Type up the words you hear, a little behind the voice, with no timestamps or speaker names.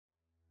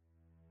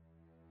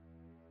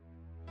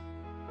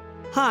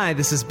Hi,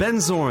 this is Ben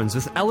Zorns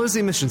with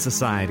Ellerslie Mission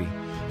Society.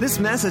 This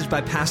message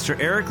by Pastor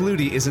Eric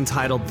Ludy is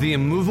entitled The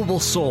Immovable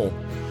Soul.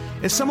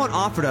 If someone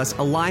offered us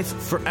a life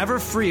forever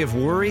free of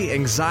worry,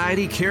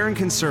 anxiety, care, and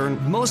concern,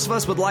 most of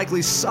us would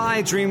likely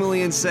sigh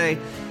dreamily and say,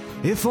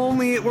 if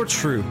only it were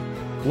true.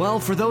 Well,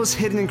 for those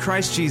hidden in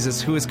Christ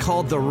Jesus, who is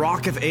called the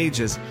Rock of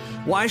Ages,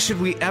 why should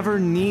we ever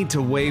need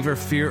to waver,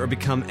 fear, or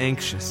become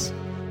anxious?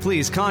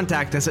 Please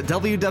contact us at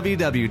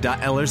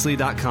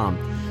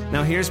www.ellerslie.com.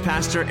 Now here's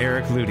Pastor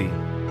Eric Ludy.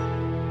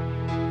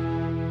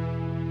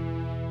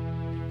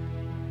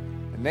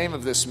 The name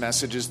of this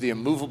message is The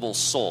Immovable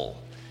Soul.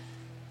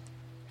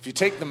 If you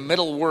take the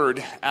middle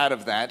word out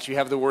of that, you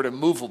have the word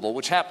immovable,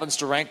 which happens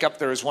to rank up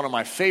there as one of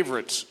my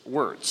favorite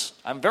words.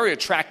 I'm very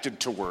attracted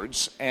to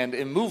words, and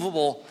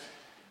immovable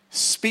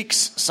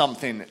speaks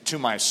something to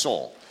my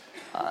soul.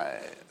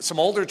 Some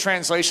older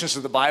translations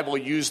of the Bible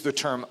use the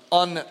term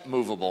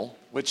unmovable,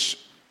 which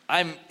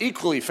I'm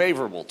equally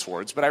favorable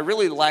towards, but I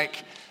really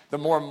like the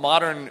more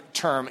modern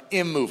term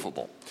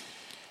immovable.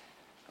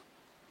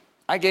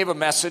 I gave a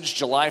message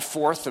July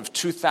 4th of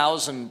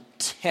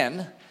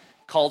 2010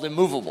 called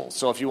Immovable.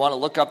 So if you want to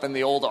look up in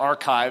the old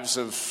archives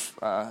of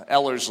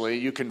Ellerslie,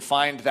 you can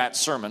find that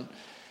sermon.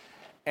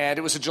 And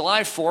it was a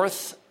July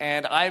 4th,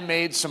 and I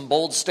made some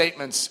bold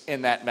statements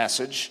in that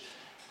message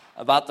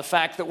about the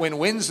fact that when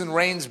winds and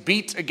rains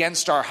beat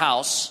against our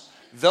house,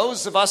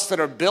 those of us that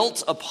are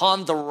built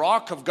upon the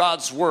rock of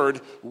God's word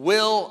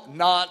will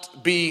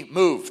not be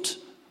moved.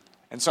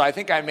 And so I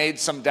think I made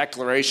some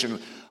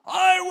declaration,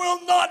 I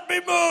will not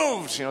be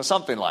moved,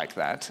 something like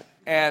that.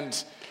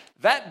 And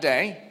that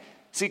day,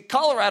 see,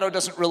 Colorado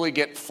doesn't really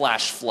get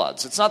flash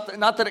floods. It's not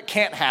that it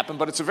can't happen,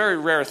 but it's a very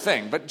rare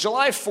thing. But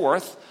July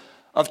 4th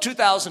of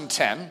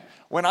 2010,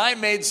 when I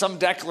made some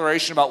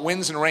declaration about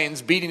winds and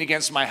rains beating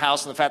against my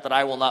house and the fact that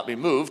I will not be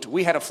moved,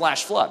 we had a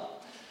flash flood.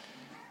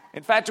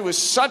 In fact, it was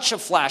such a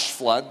flash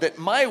flood that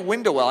my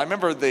window well, I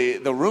remember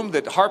the room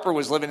that Harper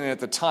was living in at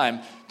the time,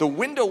 the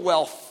window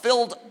well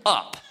filled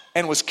up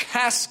and was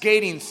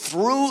cascading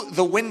through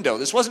the window.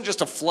 This wasn't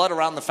just a flood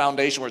around the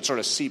foundation where it sort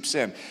of seeps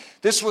in.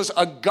 This was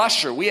a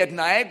gusher. We had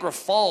Niagara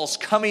Falls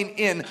coming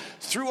in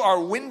through our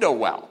window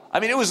well. I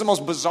mean, it was the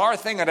most bizarre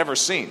thing I'd ever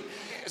seen.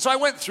 So I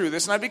went through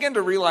this, and I began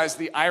to realize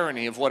the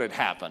irony of what had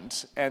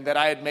happened, and that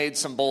I had made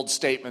some bold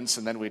statements,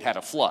 and then we'd had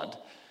a flood.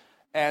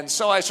 And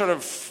so I sort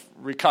of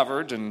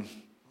recovered and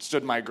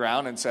stood my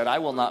ground and said, I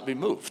will not be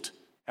moved.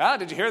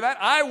 Did you hear that?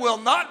 I will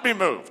not be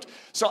moved.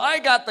 So I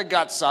got the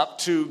guts up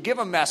to give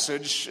a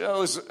message. It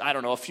was,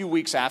 a few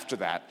weeks after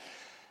that.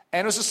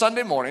 And it was a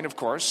Sunday morning, of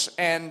course.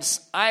 And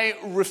I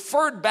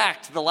referred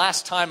back to the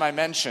last time I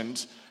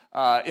mentioned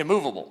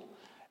immovable.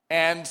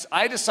 And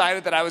I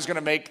decided that I was going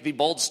to make the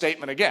bold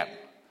statement again.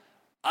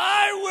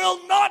 I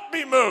will not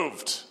be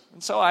moved.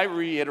 And so I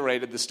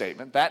reiterated the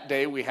statement. That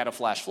day we had a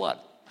flash flood.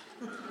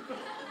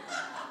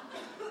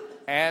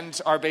 And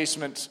our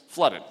basement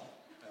flooded.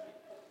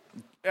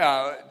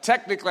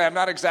 Technically,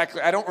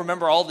 I don't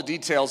remember all the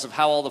details of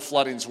how all the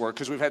floodings work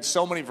because we've had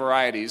so many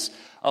varieties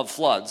of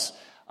floods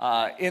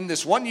in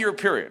this 1 year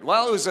period.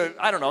 Well, it was a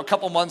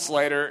couple months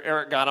later,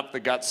 Eric got up the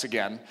guts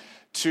again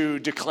to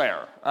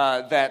declare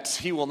that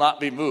he will not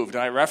be moved.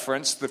 And I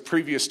referenced the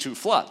previous two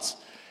floods.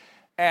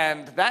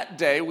 And that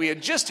day, we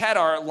had just had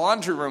our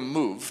laundry room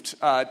moved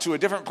to a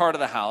different part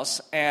of the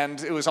house,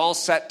 and it was all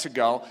set to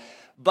go.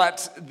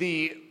 But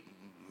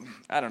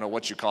I don't know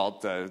what you call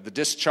it, the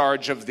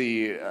discharge of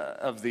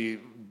the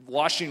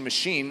washing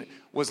machine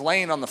was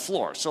laying on the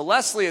floor. So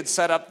Leslie had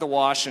set up the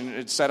wash and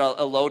had set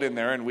a load in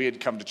there, and we had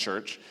come to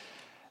church.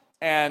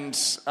 And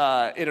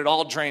it had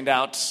all drained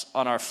out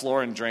on our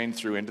floor and drained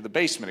through into the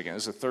basement again. It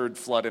was the third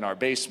flood in our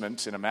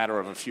basement in a matter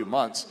of a few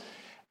months.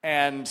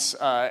 And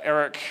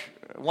Eric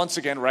once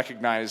again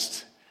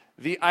recognized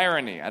the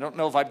irony. I don't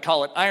know if I'd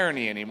call it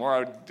irony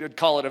anymore. I'd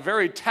call it a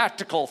very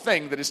tactical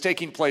thing that is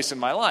taking place in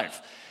my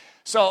life.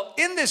 So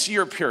in this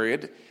year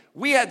period,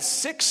 we had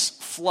 6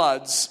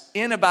 floods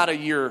in about a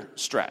year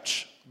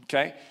stretch,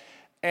 okay?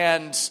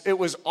 And it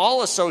was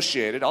all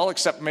associated, all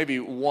except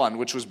maybe one,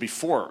 which was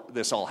before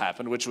this all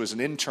happened, which was an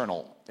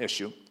internal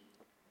issue.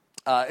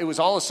 It was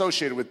all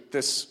associated with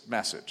this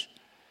message.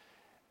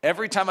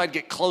 Every time I'd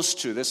get close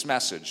to this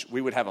message,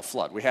 we would have a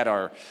flood. We had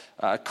our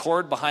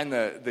cord behind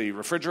the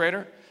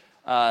refrigerator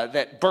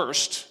that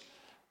burst.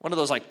 One of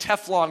those like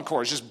Teflon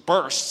cords just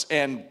bursts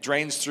and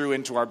drains through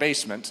into our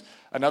basement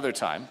another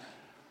time.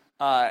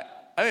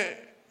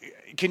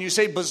 Can you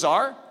say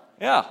bizarre?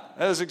 Yeah,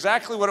 that was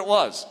exactly what it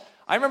was.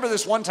 I remember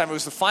this one time, it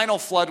was the final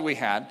flood we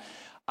had.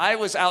 I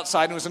was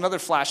outside, and it was another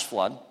flash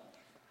flood.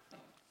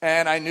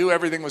 And I knew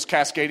everything was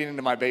cascading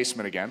into my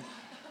basement again.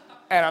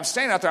 And I'm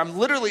standing out there.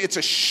 It's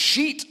a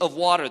sheet of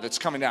water that's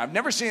coming down. I've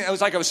never seen it. It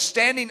was like I was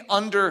standing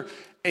under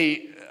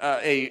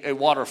a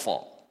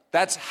waterfall.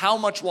 That's how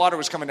much water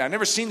was coming down. I've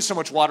never seen so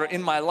much water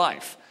in my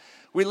life.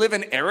 We live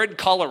in arid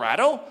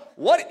Colorado.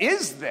 What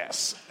is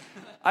this?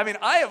 I mean,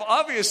 I have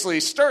obviously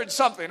stirred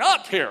something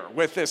up here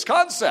with this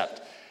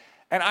concept.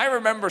 And I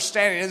remember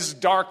standing, it's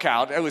dark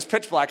out, it was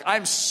pitch black,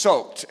 I'm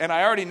soaked, and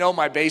I already know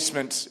my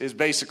basement is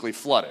basically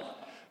flooded.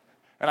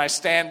 And I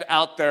stand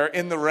out there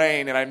in the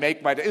rain and I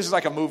make this is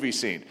like a movie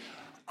scene.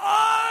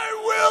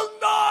 I will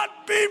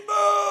not be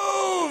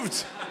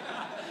moved.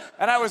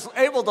 And I was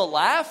able to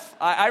laugh.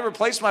 I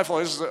replaced my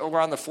floor. We're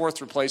on the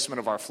 4th replacement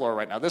of our floor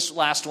right now. This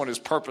last one is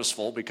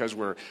purposeful because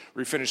we're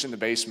refinishing the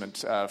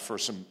basement for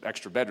some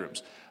extra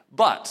bedrooms.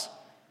 But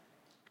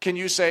can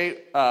you say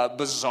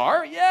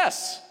bizarre?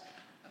 Yes.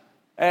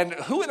 And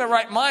who in their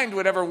right mind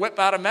would ever whip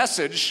out a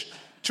message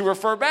to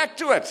refer back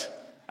to it?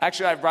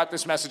 Actually, I've brought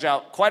this message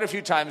out quite a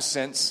few times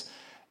since,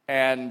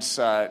 and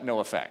no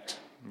effect.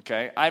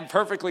 Okay, I'm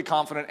perfectly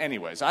confident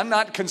anyways. I'm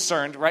not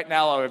concerned. Right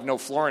now, I have no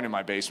flooring in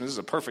my basement. This is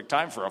a perfect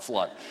time for a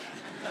flood.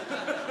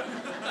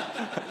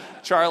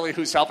 Charlie,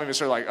 who's helping me, is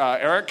sort of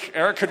like,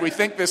 Eric, could we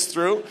think this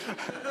through?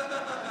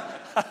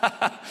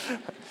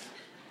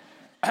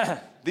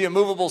 The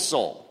immovable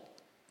soul.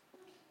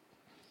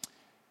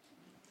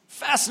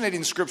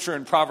 Fascinating scripture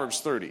in Proverbs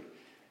 30.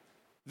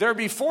 There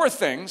be 4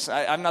 things,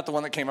 I'm not the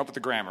one that came up with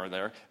the grammar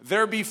there.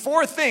 There be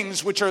 4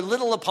 things which are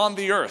little upon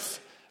the earth,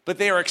 but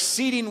they are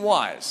exceeding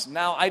wise.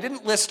 Now, I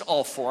didn't list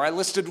all 4. I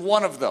listed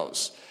one of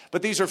those.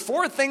 But these are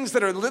 4 things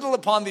that are little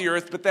upon the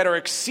earth, but that are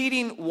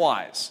exceeding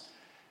wise.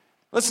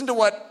 Listen to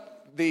what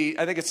I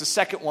think it's the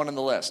second one on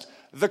the list.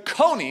 The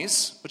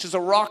conies, which is a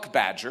rock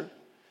badger,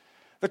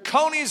 the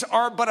conies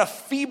are but a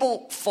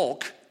feeble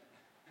folk,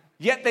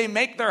 yet they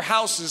make their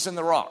houses in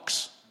the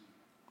rocks.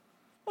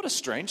 What a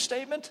strange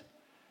statement.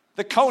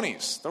 The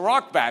conies, the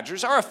rock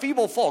badgers, are a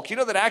feeble folk. You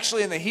know that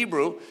actually in the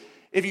Hebrew,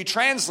 if you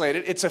translate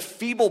it, it's a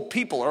feeble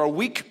people or a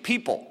weak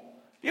people.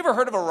 You ever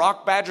heard of a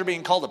rock badger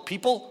being called a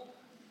people?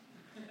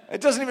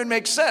 It doesn't even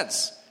make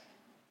sense.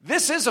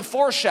 This is a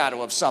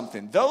foreshadow of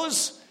something.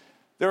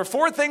 There are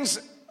 4 things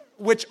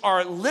which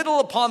are little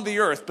upon the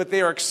earth, but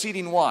they are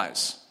exceeding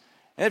wise.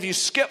 And if you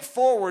skip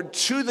forward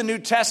to the New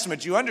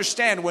Testament, you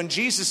understand when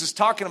Jesus is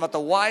talking about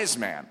the wise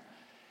man,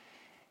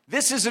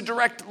 this is a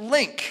direct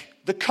link.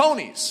 The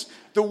conies,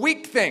 the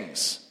weak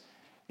things.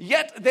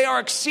 Yet they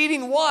are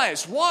exceeding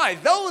wise. Why?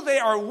 Though they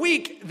are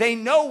weak, they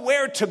know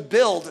where to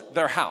build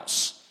their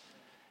house.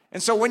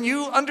 And so when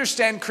you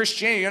understand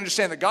Christianity, you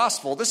understand the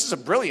gospel, this is a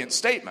brilliant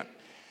statement.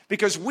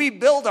 Because we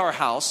build our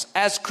house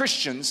as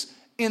Christians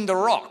in the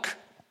rock.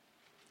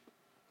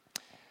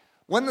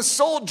 When the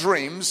soul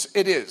dreams,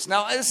 it is.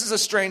 Now, this is a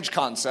strange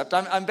concept.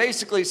 I'm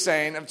basically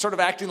saying, I'm sort of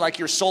acting like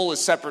your soul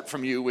is separate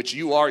from you, which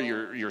you are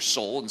your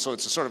soul. And so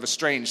it's a sort of a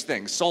strange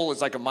thing. Soul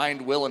is like a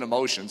mind, will, and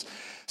emotions.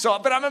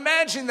 But I'm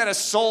imagining that a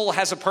soul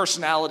has a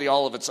personality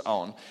all of its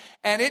own,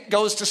 and it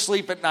goes to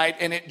sleep at night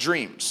and it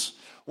dreams.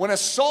 When a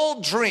soul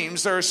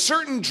dreams, there are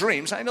certain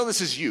dreams. I know this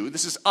is you,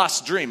 this is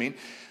us dreaming.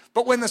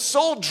 But when the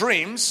soul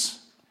dreams,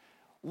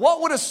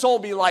 what would a soul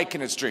be like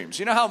in its dreams?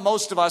 You know how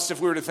most of us, if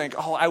we were to think,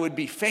 oh, I would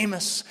be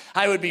famous,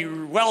 I would be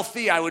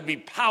wealthy, I would be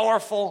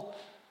powerful,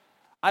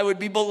 I would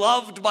be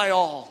beloved by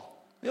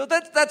all. You know,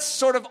 that's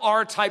sort of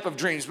our type of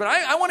dreams. But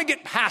I want to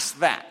get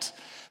past that.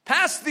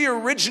 Past the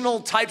original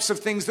types of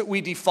things that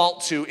we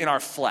default to in our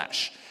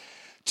flesh,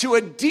 to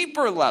a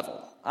deeper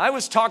level. I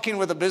was talking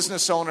with a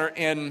business owner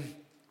in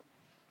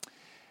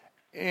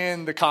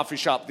the coffee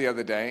shop the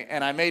other day,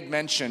 and I made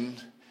mention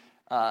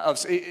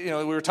we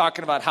were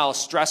talking about how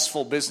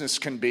stressful business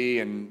can be,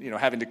 and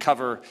having to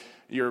cover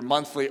your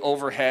monthly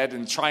overhead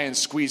and try and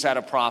squeeze out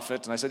a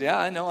profit. And I said, yeah,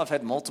 I know, I've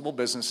had multiple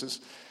businesses,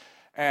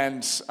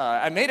 and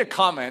I made a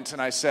comment,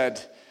 and I said,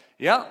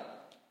 yeah.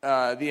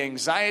 The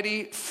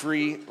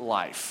anxiety-free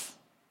life.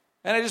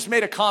 And I just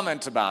made a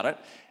comment about it.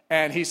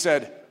 And he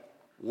said,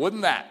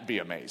 wouldn't that be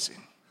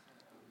amazing?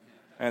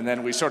 And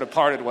then we sort of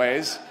parted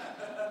ways.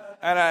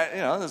 And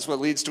that's what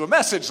leads to a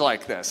message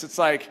like this. It's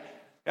like,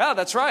 yeah,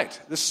 that's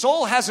right. The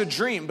soul has a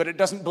dream, but it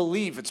doesn't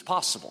believe it's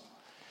possible.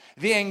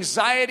 The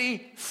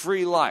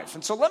anxiety-free life.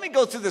 And so let me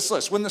go through this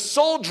list. When the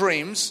soul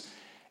dreams,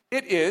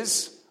 it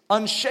is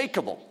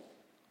unshakable.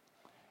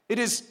 It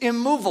is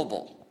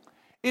immovable.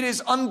 It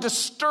is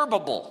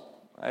undisturbable.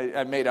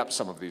 I made up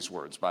some of these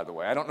words, by the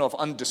way. I don't know if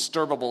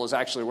undisturbable is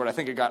actually a word. I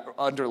think it got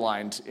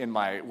underlined in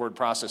my word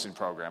processing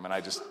program, and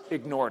I just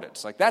ignored it.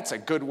 It's like, that's a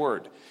good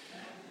word.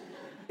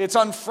 It's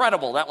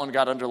unfrettable. That one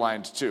got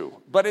underlined too.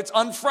 But it's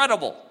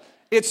unfrettable.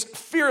 It's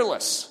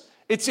fearless.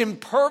 It's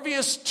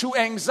impervious to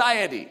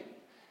anxiety.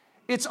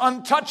 It's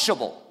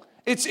untouchable.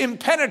 It's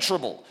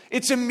impenetrable.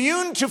 It's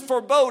immune to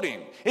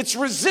foreboding. It's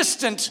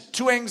resistant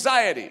to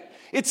anxiety.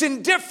 It's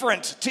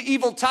indifferent to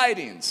evil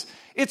tidings.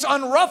 It's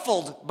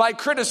unruffled by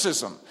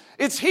criticism.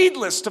 It's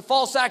heedless to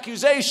false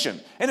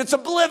accusation. And it's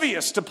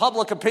oblivious to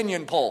public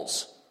opinion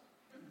polls.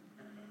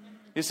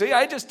 You see,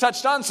 I just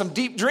touched on some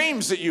deep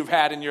dreams that you've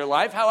had in your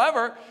life.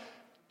 However,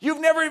 you've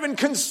never even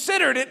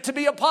considered it to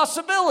be a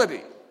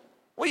possibility.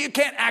 Well, you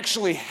can't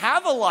actually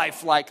have a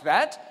life like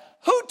that.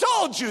 Who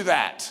told you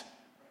that?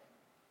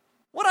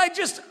 What I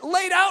just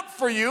laid out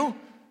for you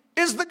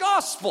is the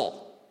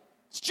gospel.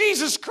 It's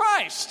Jesus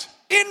Christ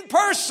in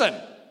person.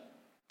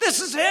 This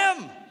is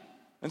him.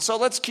 And so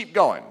let's keep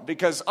going,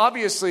 because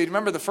obviously,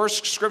 remember the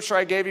first scripture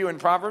I gave you in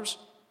Proverbs?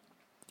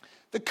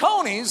 The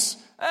conies,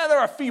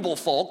 they're a feeble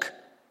folk,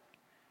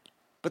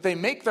 but they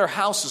make their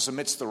houses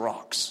amidst the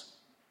rocks.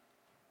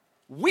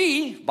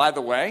 We, by the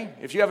way,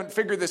 if you haven't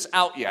figured this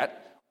out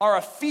yet, are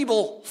a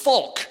feeble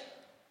folk.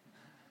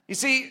 You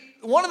see,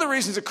 one of the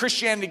reasons that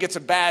Christianity gets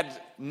a bad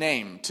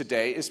name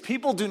today is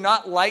people do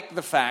not like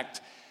the fact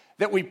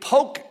that we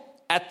poke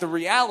at the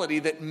reality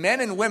that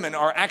men and women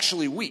are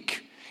actually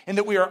weak and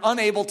that we are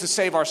unable to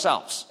save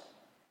ourselves.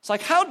 It's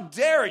like, how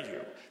dare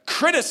you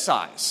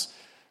criticize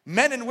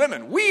men and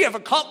women? We have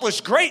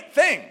accomplished great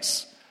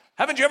things.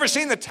 Haven't you ever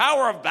seen the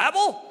Tower of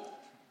Babel?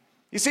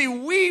 You see,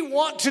 we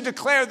want to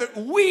declare that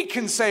we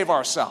can save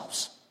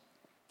ourselves.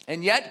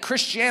 And yet,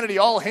 Christianity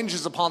all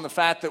hinges upon the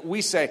fact that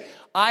we say,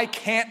 I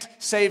can't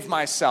save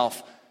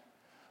myself,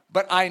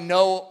 but I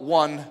know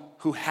one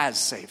who has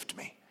saved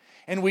me.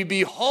 And we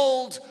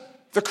behold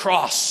the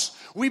cross.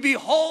 We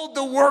behold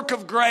the work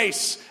of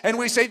grace. And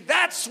we say,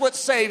 that's what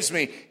saves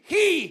me.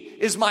 He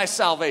is my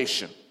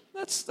salvation.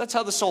 That's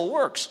how the soul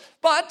works.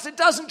 But it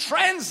doesn't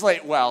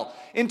translate well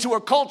into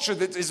a culture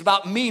that is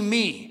about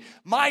me,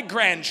 my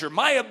grandeur,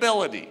 my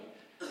ability.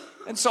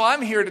 And so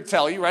I'm here to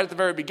tell you right at the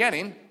very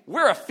beginning,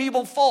 we're a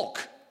feeble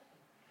folk.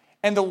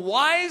 And the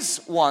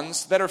wise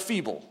ones that are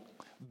feeble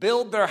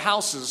build their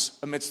houses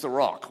amidst the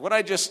rock. What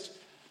I just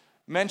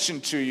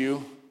mentioned to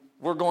you,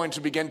 we're going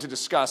to begin to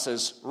discuss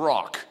as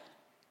rock.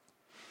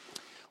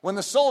 When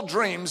the soul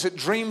dreams, it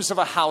dreams of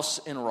a house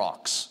in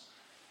rocks.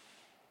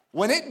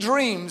 When it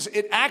dreams,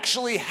 it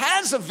actually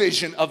has a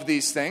vision of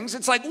these things.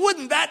 It's like,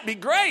 wouldn't that be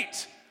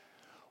great?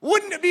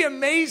 Wouldn't it be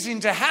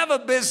amazing to have a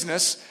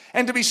business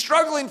and to be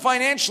struggling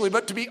financially,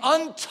 but to be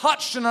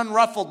untouched and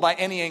unruffled by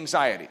any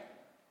anxiety?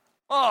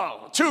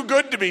 Oh, too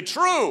good to be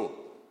true.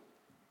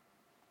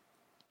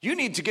 You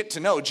need to get to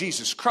know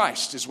Jesus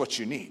Christ is what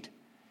you need.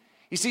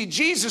 You see,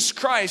 Jesus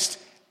Christ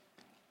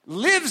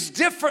lives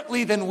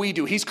differently than we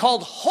do. He's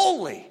called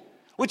holy,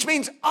 which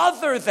means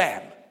other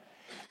than.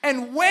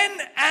 And when,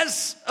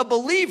 as a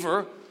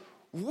believer,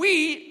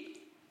 we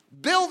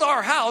build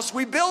our house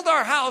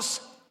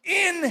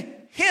in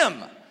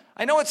Him.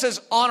 I know it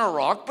says on a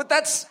rock, but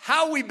that's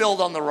how we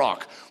build on the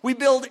rock. We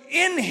build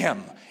in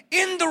Him,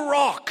 in the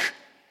rock.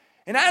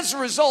 And as a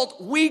result,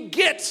 we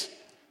get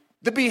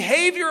the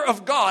behavior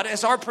of God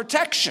as our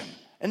protection.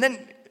 And then,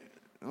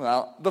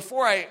 well,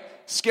 before I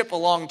skip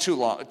along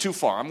too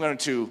far, I'm going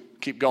to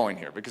keep going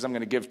here because I'm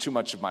going to give too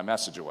much of my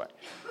message away.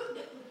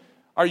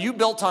 Are you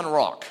built on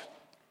rock?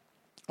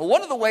 Well,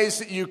 one of the ways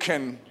that you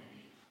can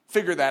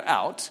figure that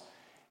out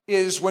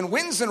is when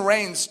winds and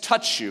rains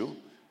touch you,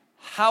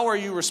 how are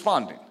you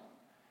responding?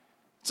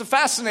 It's a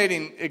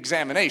fascinating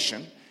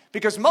examination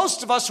because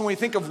most of us, when we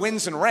think of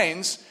winds and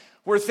rains,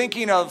 we're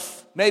thinking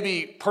of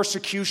maybe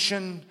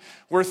persecution.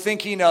 We're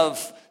thinking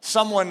of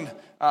someone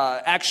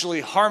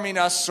actually harming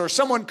us or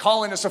someone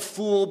calling us a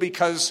fool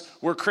because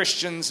we're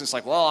Christians. It's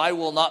like, well, I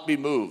will not be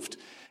moved.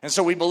 And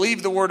so we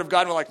believe the word of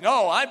God. We're like,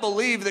 no, I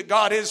believe that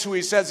God is who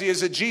He says He is,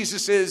 that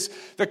Jesus is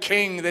the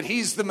King, that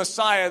He's the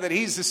Messiah, that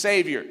He's the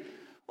Savior.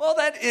 Well,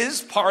 that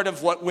is part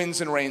of what winds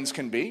and rains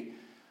can be.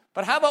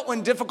 But how about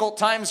when difficult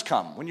times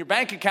come, when your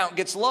bank account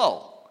gets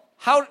low?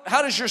 How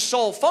does your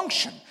soul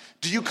function?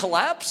 Do you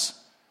collapse?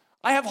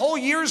 I have whole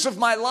years of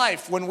my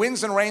life when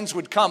winds and rains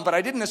would come, but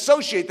I didn't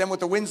associate them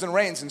with the winds and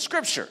rains in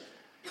Scripture.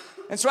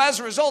 And so as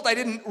a result, I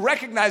didn't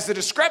recognize the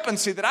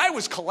discrepancy that I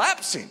was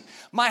collapsing.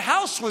 My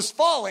house was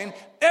falling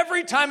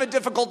every time a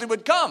difficulty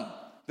would come.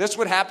 This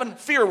would happen,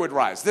 fear would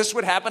rise. This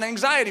would happen,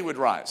 anxiety would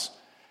rise.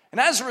 And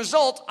as a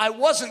result, I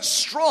wasn't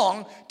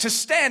strong to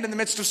stand in the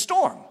midst of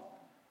storm.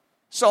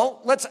 So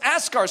let's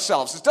ask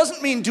ourselves, it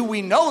doesn't mean do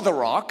we know the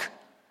rock?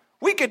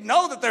 We could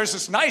know that there's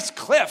this nice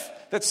cliff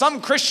that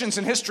some Christians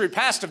in history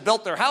past have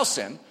built their house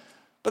in,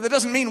 but that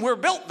doesn't mean we're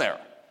built there.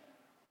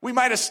 We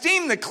might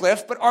esteem the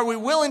cliff, but are we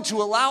willing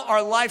to allow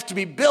our life to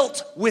be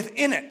built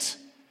within it?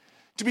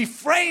 To be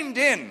framed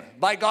in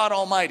by God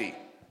Almighty?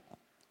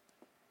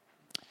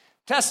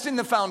 Testing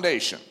the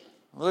foundation.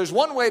 Well, there's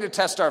one way to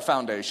test our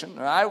foundation,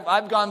 and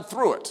I've gone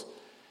through it.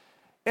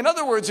 In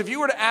other words, if you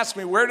were to ask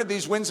me, where did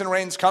these winds and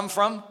rains come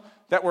from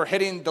that were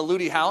hitting the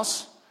Ludi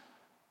house?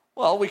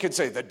 Well, we could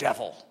say the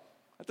devil.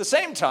 At the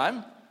same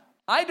time,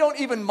 I don't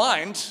even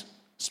mind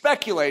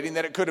speculating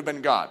that it could have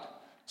been God.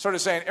 Sort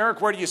of saying,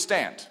 Eric, where do you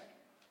stand?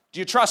 Do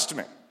you trust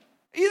me?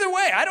 Either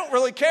way, I don't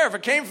really care. If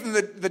it came from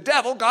the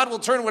devil, God will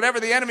turn whatever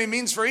the enemy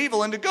means for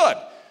evil into good.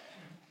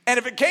 And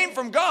if it came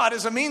from God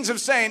as a means of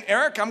saying,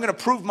 Eric, I'm going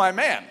to prove my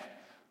man,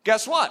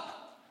 guess what?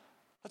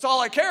 That's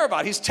all I care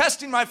about. He's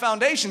testing my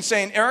foundation,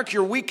 saying, Eric,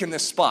 you're weak in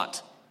this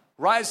spot.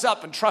 Rise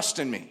up and trust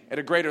in me at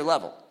a greater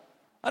level.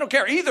 I don't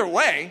care. Either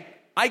way,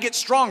 I get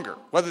stronger.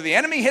 Whether the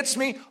enemy hits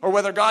me or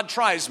whether God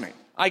tries me,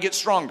 I get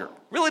stronger.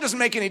 Really doesn't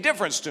make any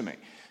difference to me.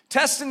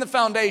 Testing the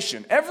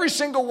foundation. Every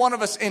single one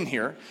of us in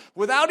here,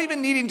 without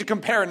even needing to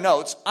compare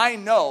notes, I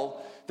know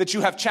that you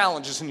have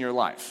challenges in your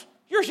life.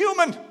 You're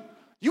human.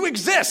 You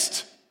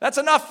exist. That's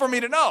enough for me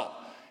to know.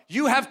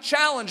 You have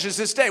challenges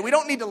this day. We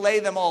don't need to lay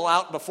them all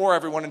out before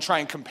everyone and try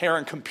and compare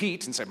and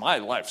compete and say, my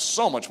life's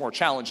so much more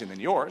challenging than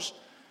yours.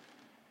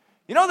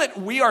 You know that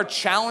we are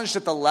challenged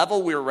at the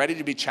level we're ready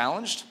to be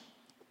challenged?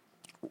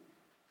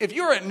 If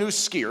you're a new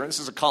skier, this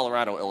is a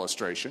Colorado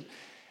illustration,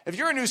 If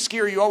you're a new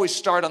skier, you always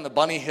start on the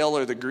bunny hill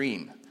or the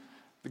green.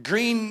 The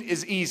green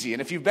is easy,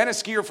 and if you've been a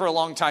skier for a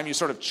long time, you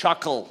sort of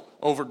chuckle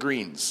over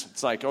greens.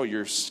 It's like, oh,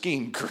 you're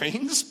skiing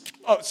greens?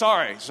 Oh,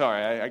 sorry.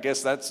 I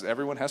guess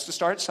everyone has to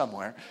start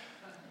somewhere.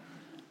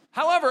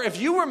 However, if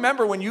you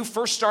remember when you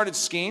first started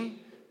skiing,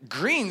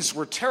 greens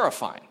were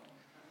terrifying.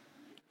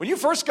 When you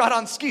first got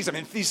on skis, I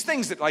mean, these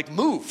things that like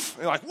move,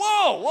 you're like,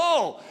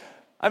 whoa.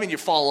 I mean, you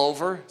fall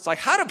over. It's like,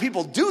 how do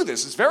people do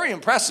this? It's very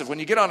impressive. When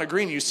you get on a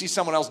green, you see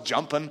someone else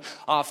jumping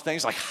off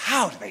things. Like,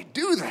 how do they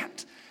do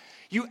that?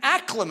 You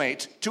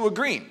acclimate to a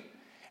green.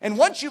 And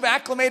once you've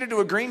acclimated to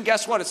a green,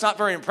 guess what? It's not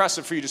very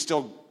impressive for you to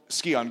still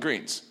ski on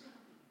greens.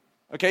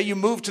 Okay, you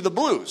move to the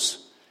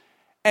blues.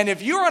 And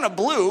if you're on a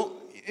blue,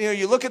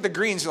 you look at the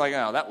greens, you're like,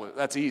 oh,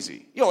 that's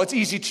easy. It's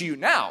easy to you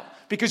now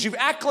because you've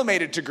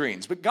acclimated to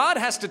greens. But God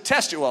has to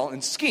test you. Well,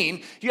 in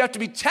skiing, you have to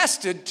be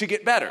tested to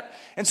get better.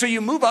 And so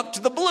you move up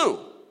to the blue.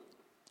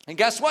 And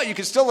guess what? You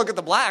can still look at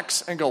the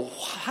blacks and go,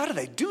 how do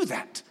they do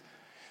that?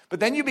 But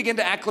then you begin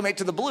to acclimate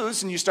to the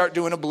blues and you start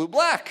doing a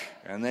blue-black.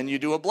 And then you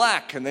do a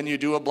black. And then you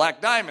do a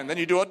black diamond. Then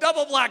you do a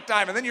double black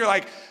diamond. Then you're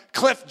like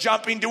cliff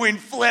jumping, doing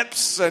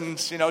flips and,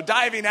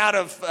 diving out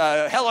of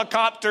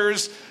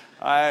helicopters.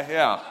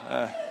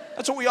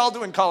 That's what we all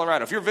do in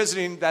Colorado. If you're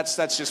visiting, that's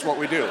just what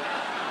we do.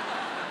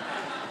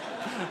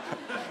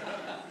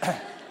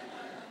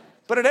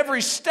 But at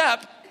every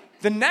step,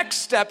 the next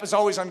step is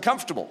always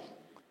uncomfortable.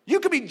 You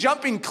could be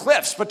jumping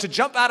cliffs, but to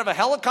jump out of a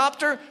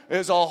helicopter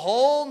is a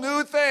whole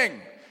new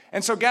thing.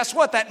 And so guess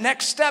what? That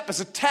next step is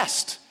a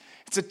test.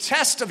 It's a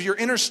test of your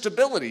inner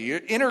stability, your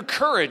inner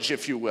courage,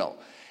 if you will.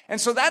 And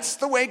so that's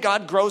the way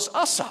God grows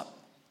us up.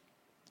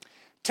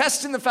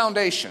 Testing the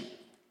foundation.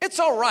 It's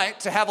all right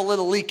to have a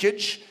little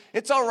leakage.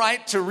 It's all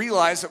right to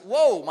realize that,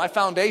 my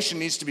foundation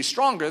needs to be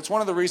stronger. It's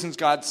one of the reasons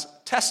God's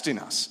testing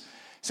us,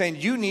 saying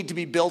you need to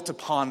be built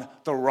upon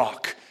the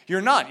rock.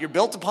 You're not. You're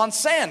built upon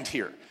sand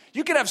here.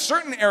 You can have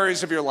certain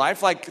areas of your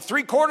life, like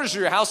 3/4 of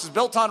your house is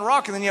built on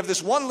rock, and then you have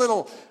this one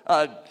little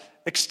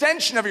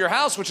extension of your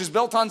house which is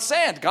built on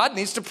sand. God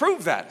needs to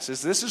prove that. He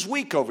says, this is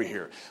weak over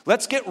here.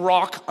 Let's get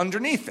rock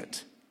underneath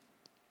it.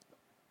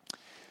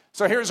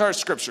 So here's our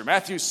scripture,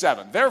 Matthew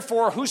 7.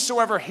 Therefore,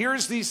 whosoever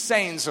hears these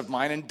sayings of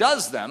mine and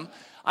does them,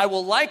 I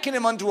will liken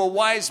him unto a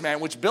wise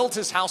man which built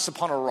his house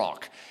upon a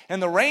rock.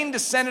 And the rain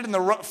descended, and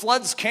the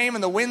floods came,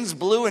 and the winds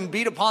blew and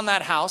beat upon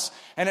that house,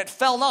 and it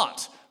fell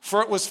not,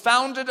 for it was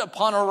founded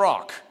upon a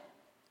rock.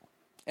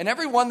 And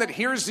every one that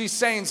hears these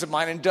sayings of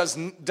mine and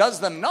does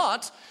them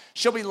not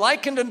shall be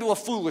likened unto a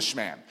foolish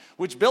man,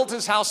 which built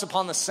his house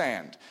upon the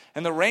sand.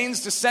 And the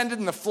rains descended,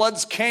 and the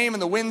floods came,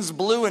 and the winds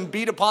blew and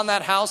beat upon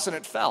that house, and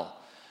it fell.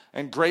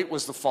 And great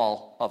was the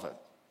fall of it.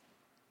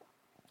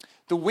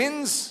 The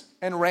winds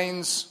and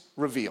rains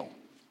reveal.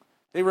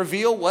 They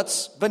reveal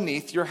what's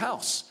beneath your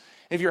house.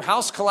 If your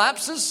house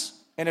collapses,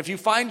 and if you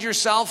find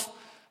yourself,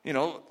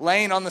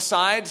 laying on the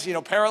sides,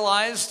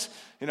 paralyzed,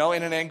 in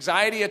an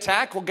anxiety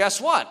attack, well,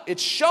 guess what?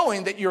 It's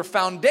showing that your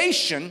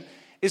foundation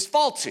is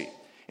faulty.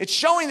 It's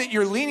showing that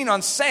you're leaning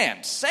on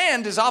sand.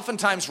 Sand is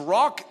oftentimes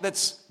rock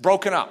that's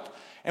broken up.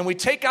 And we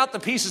take out the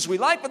pieces we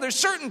like, but there's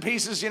certain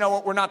pieces,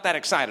 we're not that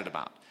excited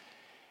about.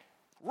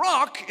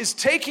 Rock is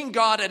taking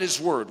God at his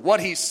word. What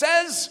he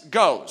says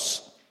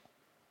goes.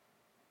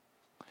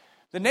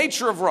 The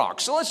nature of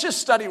rock. So let's just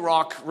study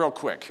rock real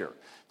quick here.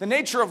 The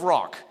nature of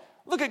rock.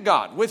 Look at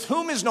God. With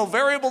whom is no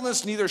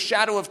variableness, neither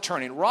shadow of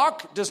turning.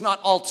 Rock does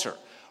not alter.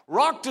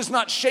 Rock does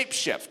not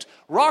shapeshift.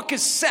 Rock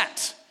is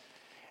set.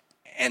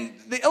 And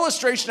the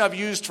illustration I've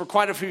used for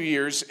quite a few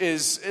years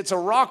is it's a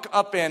rock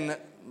up in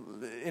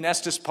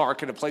Estes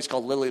Park at a place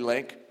called Lily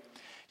Lake.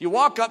 You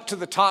walk up to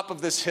the top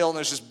of this hill, and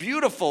there's this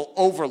beautiful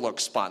overlook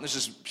spot. And there's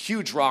this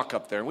huge rock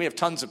up there, and we have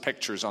tons of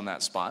pictures on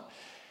that spot.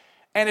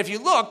 And if you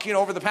look,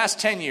 over the past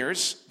 10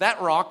 years,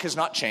 that rock has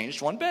not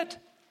changed one bit.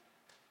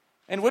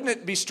 And wouldn't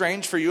it be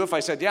strange for you if I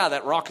said, yeah,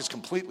 that rock has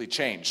completely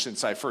changed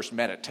since I first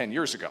met it 10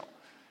 years ago?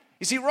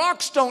 You see,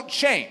 rocks don't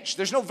change.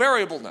 There's no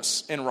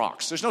variableness in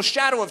rocks. There's no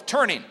shadow of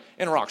turning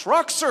in rocks.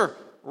 Rocks are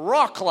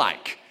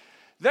rock-like.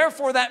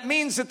 Therefore, that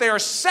means that they are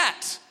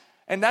set.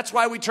 And that's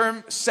why we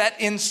term set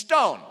in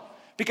stone.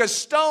 Because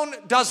stone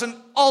doesn't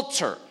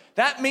alter.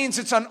 That means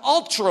it's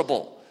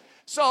unalterable.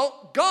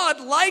 So God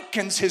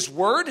likens his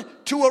word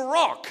to a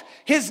rock.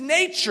 His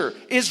nature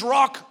is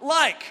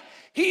rock-like.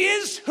 He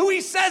is who he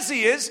says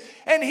he is,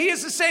 and he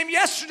is the same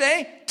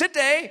yesterday,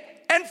 today,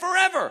 and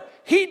forever.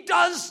 He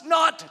does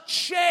not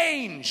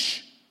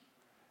change.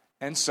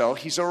 And so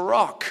he's a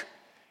rock.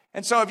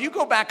 And so if you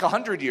go back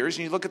 100 years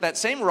and you look at that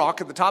same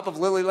rock at the top of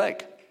Lily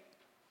Lake,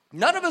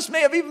 none of us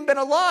may have even been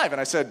alive. And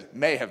I said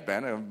may have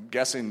been. I'm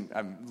guessing,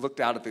 I looked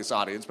out at this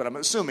audience, but I'm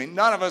assuming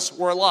none of us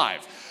were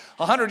alive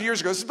 100 years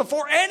ago. This is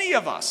before any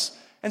of us.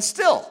 And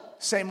still,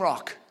 same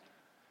rock.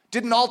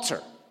 Didn't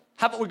alter.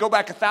 How about we go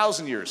back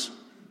 1,000 years?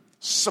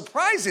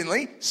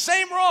 Surprisingly,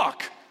 same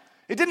rock.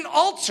 It didn't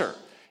alter.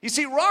 You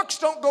see, rocks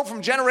don't go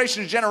from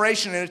generation to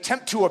generation and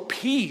attempt to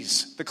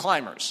appease the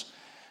climbers.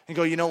 and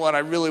go, you know what, I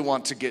really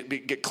want to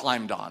get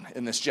climbed on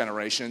in this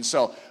generation. And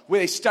so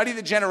they study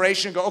the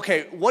generation and go,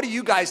 okay, what do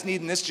you guys need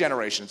in this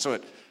generation? So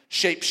it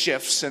shape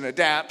shifts and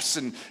adapts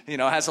and,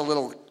 has a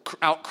little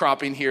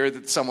outcropping here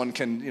that someone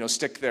can,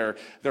 stick their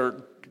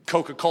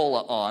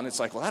Coca-Cola on. It's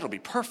like, well, that'll be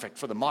perfect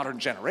for the modern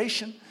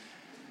generation.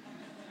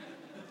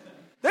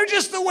 They're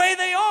just the way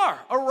they are.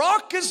 A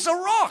rock is a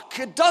rock.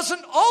 It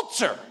doesn't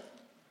alter.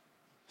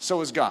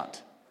 So is God.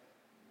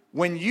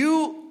 When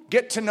you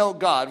get to know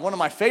God, one of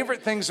my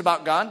favorite things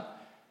about God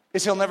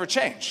is he'll never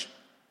change.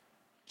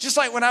 Just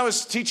like when I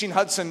was teaching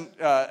Hudson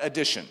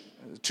addition,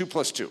 2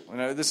 plus 2.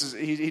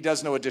 He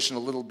does know addition a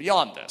little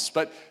beyond this,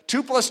 but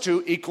 2 plus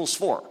 2 equals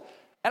 4.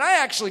 And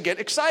I actually get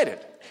excited.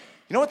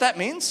 You know what that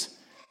means?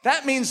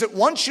 That means that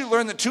once you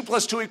learn that 2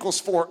 plus 2 equals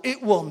 4,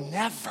 it will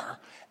never,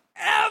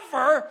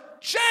 ever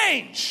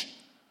change.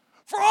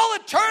 For all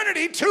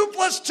eternity, 2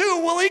 plus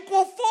 2 will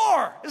equal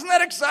 4. Isn't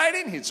that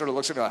exciting? He sort of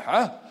looks at me like,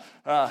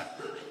 huh?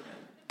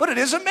 But it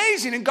is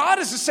amazing. And God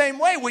is the same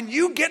way. When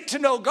you get to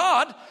know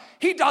God,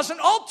 he doesn't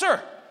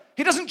alter.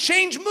 He doesn't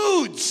change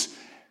moods.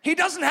 He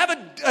doesn't have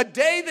a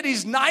day that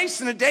he's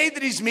nice and a day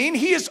that he's mean.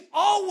 He is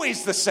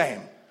always the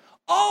same.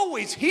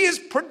 Always. He is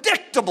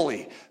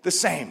predictably the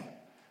same.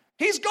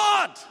 He's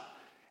God.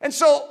 And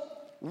so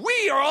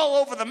we are all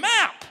over the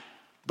map.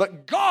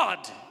 But God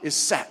is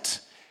set.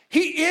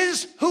 He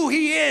is who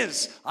he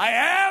is. I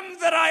am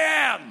that I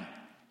am,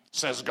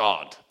 says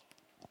God.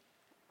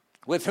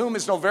 With whom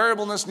is no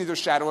variableness, neither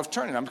shadow of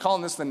turning. I'm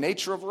calling this the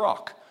nature of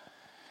rock.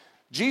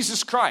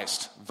 Jesus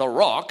Christ, the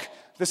rock,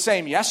 the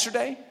same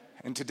yesterday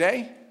and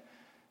today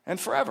and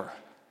forever.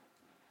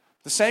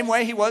 The same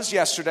way he was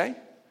yesterday,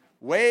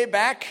 way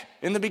back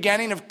in the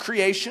beginning of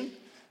creation.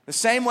 The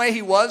same way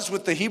he was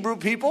with the Hebrew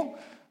people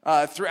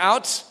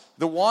throughout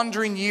the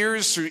wandering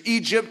years through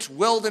Egypt,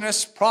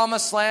 wilderness,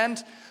 promised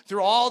land,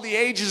 through all the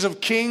ages of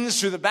kings,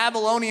 through the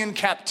Babylonian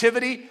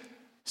captivity.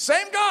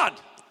 Same God.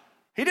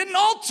 He didn't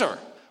alter.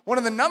 One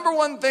of the number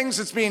one things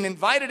that's being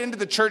invited into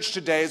the church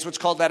today is what's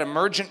called that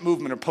emergent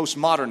movement or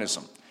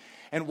postmodernism.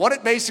 And what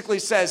it basically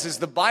says is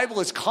the Bible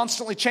is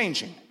constantly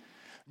changing.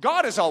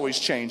 God is always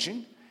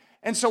changing.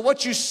 And so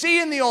what you see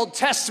in the Old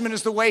Testament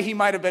is the way he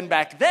might have been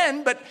back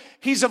then, but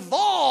he's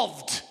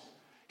evolved.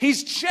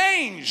 He's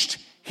changed.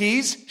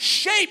 He's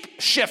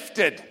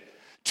shape-shifted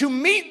to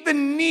meet the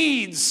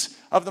needs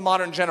of the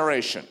modern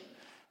generation.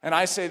 And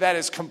I say that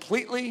is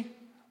completely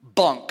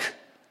bunk.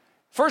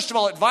 First of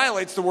all, it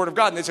violates the Word of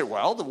God. And they say,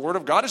 well, the Word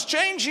of God is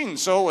changing,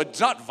 so it's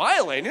not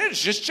violating it,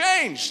 it's just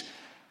changed.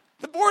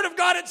 The Word of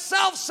God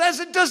itself says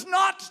it does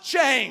not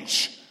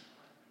change.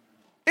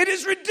 It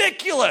is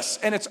ridiculous,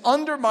 and it's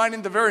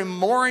undermining the very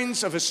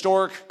moorings of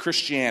historic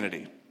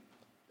Christianity.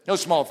 No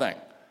small thing.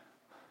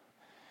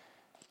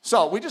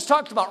 So, we just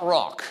talked about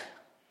rock.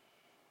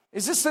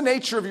 Is this the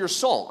nature of your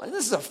soul?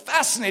 This is a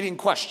fascinating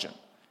question.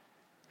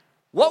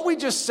 What we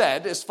just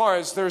said, as far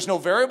as there is no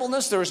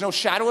variableness, there is no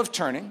shadow of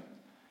turning,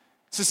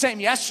 it's the same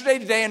yesterday,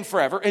 today, and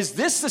forever. Is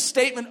this the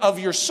statement of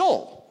your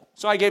soul?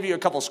 So I gave you a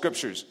couple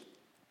scriptures.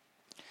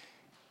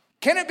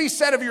 Can it be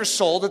said of your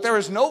soul that there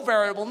is no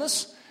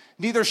variableness,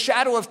 neither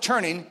shadow of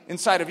turning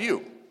inside of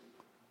you?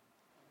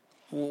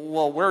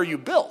 Well, where are you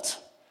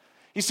built?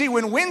 You see,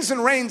 when winds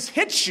and rains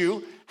hit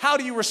you, how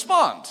do you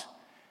respond?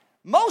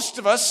 Most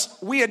of us,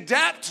 we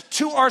adapt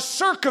to our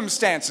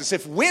circumstances.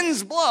 If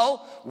winds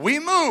blow, we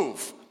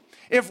move.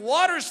 If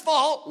waters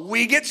fall,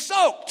 we get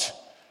soaked.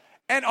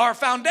 And our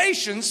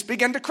foundations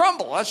begin to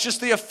crumble. That's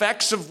just the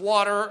effects of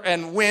water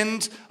and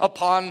wind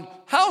upon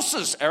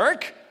houses,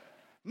 Eric.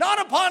 Not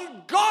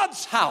upon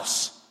God's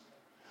house.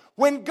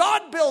 When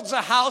God builds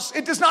a house,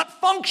 it does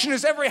not function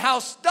as every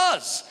house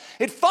does.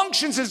 It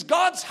functions as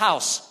God's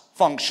house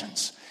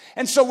functions.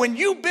 And so when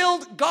you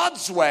build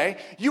God's way,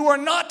 you are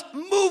not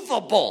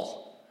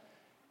movable.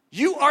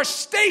 You are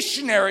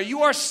stationary.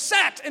 You are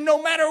set. And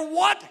no matter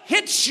what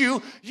hits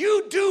you,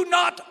 you do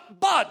not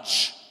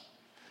budge.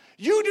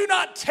 You do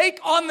not take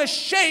on the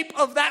shape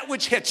of that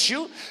which hits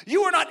you.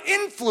 You are not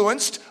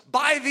influenced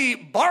by the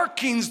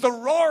barkings, the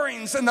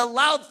roarings, and the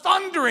loud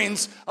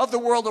thunderings of the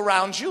world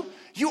around you.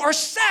 You are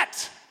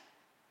set.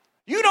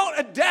 You don't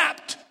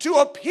adapt to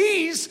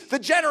appease the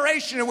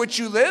generation in which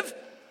you live.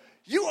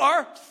 You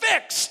are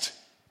fixed.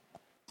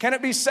 Can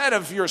it be said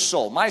of your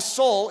soul? My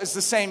soul is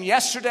the same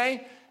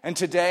yesterday and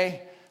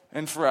today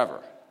and forever.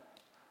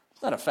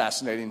 Isn't that a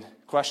fascinating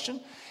question?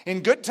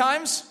 In good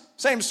times,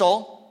 same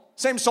soul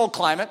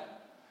climate.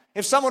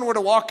 If someone were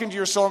to walk into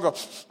your soul and go,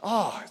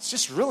 oh, it's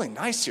just really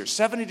nice here,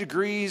 70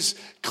 degrees,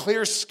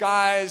 clear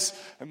skies,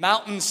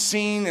 mountains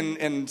seen,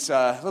 and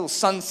a little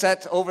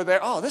sunset over there.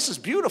 Oh, this is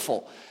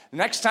beautiful. The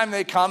next time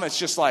they come, it's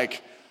just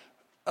like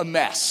a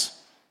mess.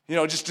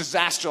 Just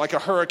disaster, like a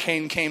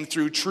hurricane came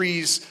through,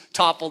 trees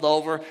toppled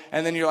over,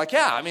 and then you're like,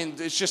 there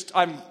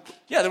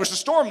was a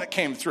storm that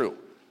came through.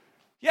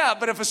 Yeah,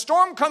 but if a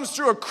storm comes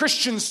through a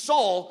Christian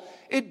soul,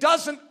 it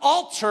doesn't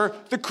alter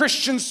the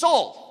Christian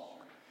soul.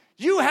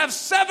 You have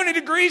 70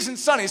 degrees and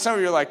sunny. Some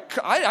of you are like,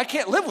 I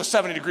can't live with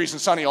 70 degrees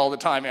and sunny all the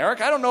time,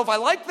 Eric. I don't know if I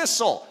like this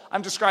soul.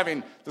 I'm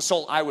describing the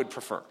soul I would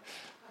prefer.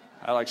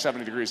 I like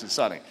 70 degrees and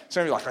sunny.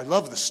 Some of you are like, I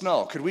love the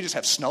snow. Could we just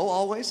have snow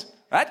always?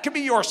 That could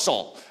be your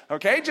soul,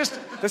 okay? Just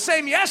the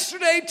same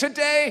yesterday,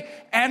 today,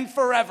 and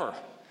forever.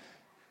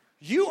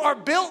 You are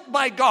built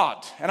by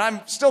God, and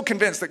I'm still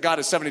convinced that God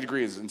is 70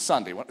 degrees and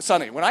sunny.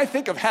 When I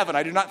think of heaven,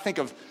 I do not think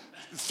of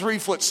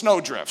 3-foot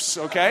snow drifts,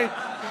 okay?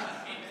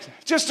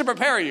 Just to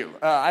prepare you.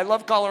 I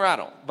love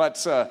Colorado,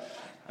 but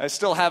I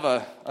still have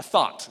a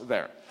thought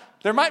there.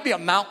 There might be a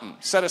mountain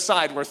set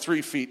aside where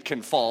 3 feet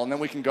can fall, and then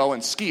we can go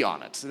and ski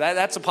on it.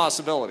 That's a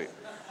possibility.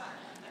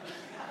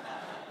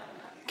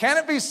 Can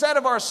it be said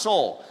of our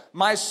soul,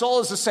 my soul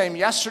is the same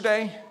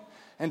yesterday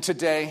and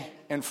today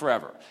and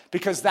forever?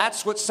 Because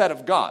that's what's said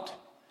of God.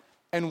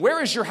 And where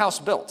is your house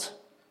built?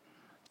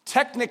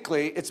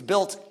 Technically, it's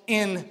built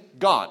in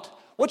God.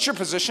 What's your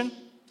position?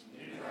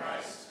 In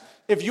Christ.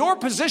 If your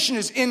position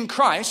is in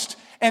Christ,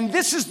 and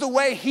this is the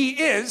way He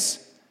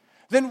is,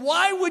 then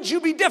why would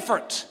you be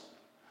different?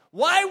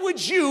 Why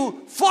would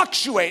you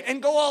fluctuate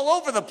and go all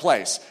over the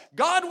place?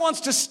 God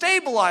wants to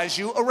stabilize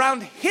you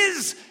around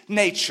His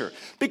nature,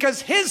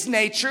 because His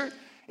nature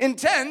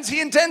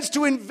He intends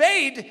to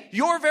invade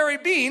your very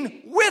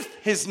being with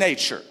His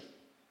nature.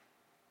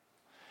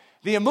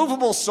 The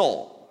immovable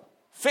soul,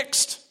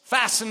 fixed,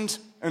 fastened,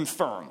 and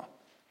firm.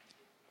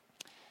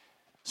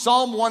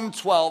 Psalm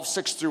 112,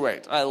 6 through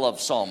 8. I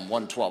love Psalm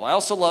 112.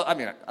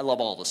 I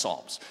love all the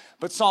Psalms.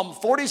 But Psalm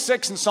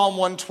 46 and Psalm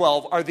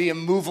 112 are the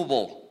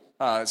immovable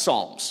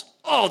Psalms.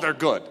 Oh, they're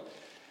good.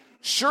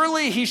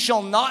 Surely he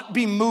shall not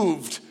be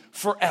moved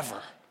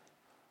forever.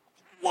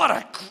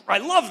 I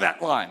love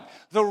that line.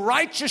 The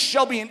righteous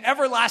shall be in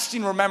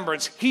everlasting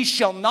remembrance. He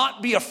shall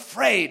not be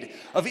afraid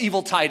of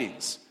evil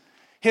tidings.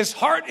 His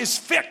heart is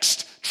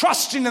fixed,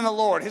 trusting in the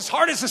Lord. His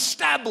heart is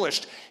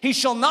established. He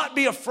shall not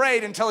be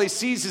afraid until he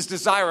sees his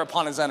desire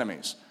upon his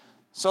enemies.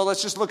 So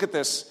let's just look at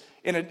this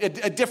in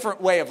a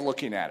different way of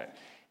looking at it.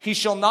 He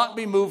shall not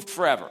be moved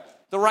forever.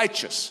 The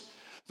righteous.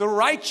 The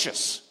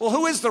righteous. Well,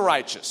 who is the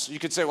righteous? You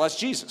could say, well, that's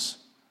Jesus.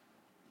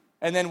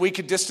 And then we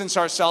could distance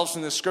ourselves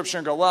from the scripture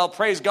and go, well,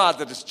 praise God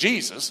that it's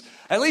Jesus.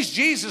 At least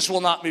Jesus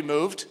will not be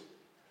moved.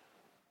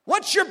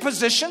 What's your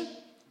position?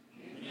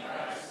 In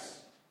Christ.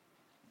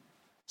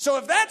 So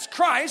if that's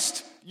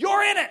Christ,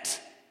 you're in it.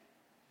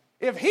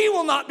 If he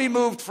will not be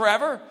moved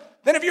forever,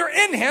 then if you're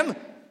in him,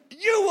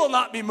 you will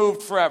not be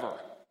moved forever.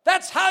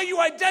 That's how you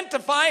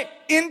identify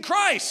in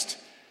Christ.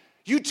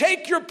 You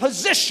take your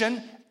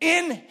position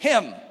in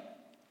him.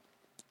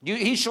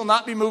 He shall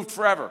not be moved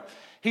forever.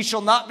 He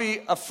shall not be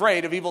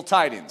afraid of evil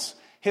tidings.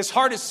 His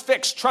heart is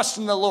fixed,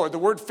 trusting in the Lord. The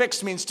word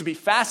fixed means to be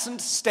fastened,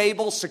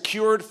 stable,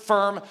 secured,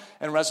 firm,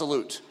 and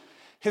resolute.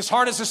 His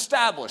heart is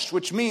established,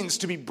 which means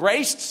to be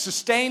braced,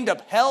 sustained,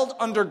 upheld,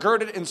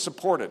 undergirded, and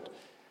supported.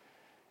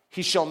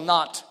 He shall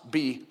not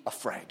be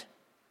afraid.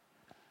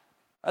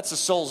 That's the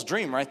soul's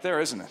dream right there,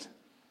 isn't it?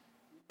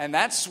 And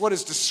that's what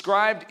is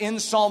described in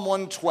Psalm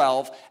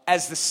 112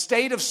 as the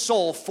state of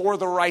soul for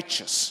the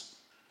righteous.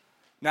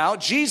 Now,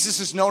 Jesus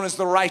is known as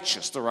the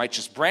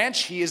righteous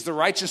branch. He is the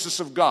righteousness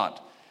of God.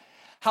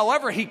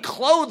 However, he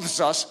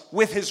clothes us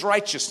with his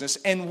righteousness,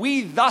 and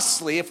we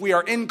thusly, if we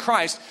are in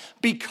Christ,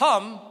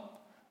 become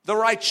the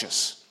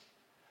righteous.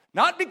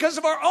 Not because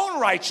of our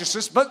own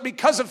righteousness, but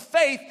because of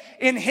faith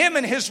in him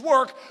and his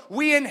work,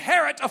 we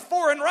inherit a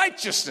foreign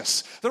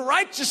righteousness. The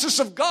righteousness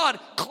of God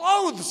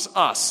clothes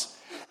us.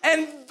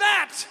 And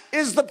that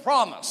is the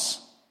promise.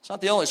 It's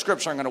not the only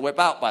scripture I'm going to whip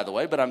out, by the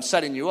way, but I'm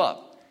setting you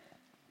up.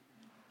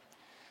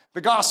 The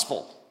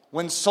gospel,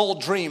 when soul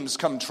dreams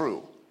come true.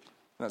 Doesn't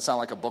that sound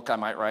like a book I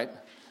might write?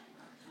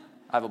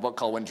 I have a book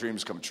called When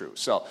Dreams Come True.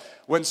 So,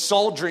 when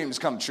soul dreams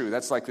come true,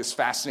 that's like this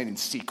fascinating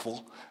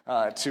sequel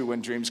to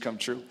When Dreams Come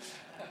True.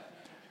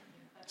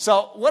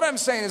 So, what I'm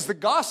saying is the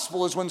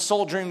gospel is when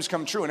soul dreams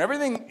come true. And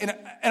everything, in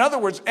other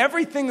words,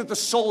 everything that the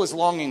soul is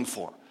longing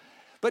for,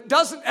 but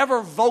doesn't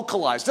ever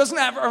vocalize, doesn't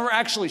ever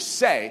actually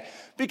say,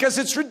 because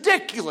it's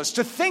ridiculous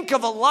to think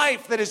of a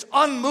life that is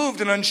unmoved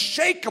and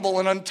unshakable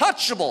and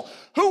untouchable.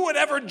 Who would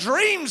ever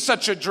dream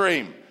such a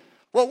dream?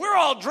 Well, we're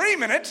all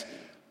dreaming it,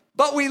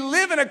 but we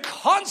live in a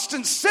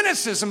constant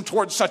cynicism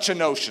towards such a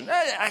notion.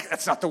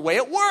 That's not the way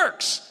it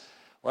works.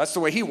 Well, that's the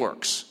way he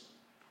works.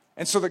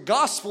 And so the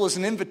gospel is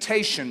an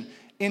invitation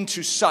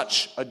into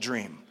such a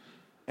dream.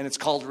 And it's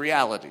called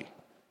reality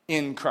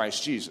in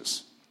Christ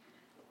Jesus.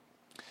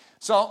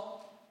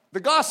 So the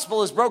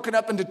gospel is broken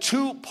up into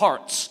two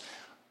parts.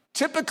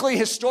 Typically,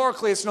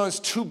 historically, it's known as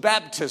two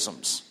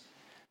baptisms.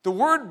 The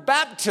word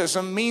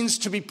baptism means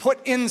to be put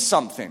in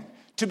something,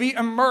 to be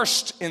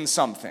immersed in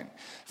something.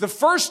 The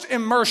first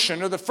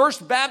immersion, or the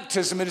first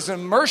baptism, it is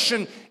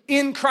immersion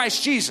in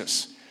Christ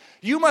Jesus.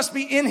 You must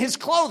be in his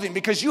clothing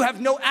because you have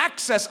no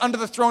access under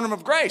the throne room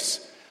of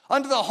grace.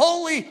 Under the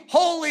holy,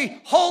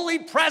 holy, holy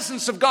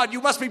presence of God,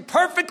 you must be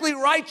perfectly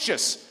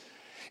righteous.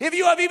 If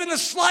you have even the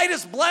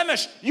slightest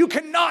blemish, you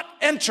cannot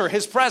enter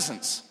his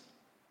presence.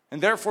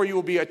 And therefore, you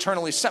will be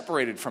eternally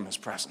separated from his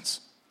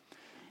presence.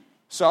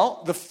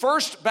 So, the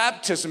first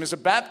baptism is a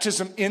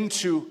baptism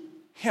into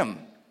him,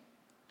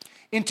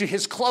 into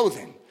his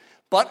clothing.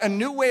 But a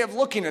new way of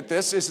looking at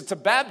this is it's a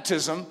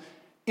baptism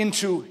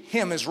into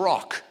him as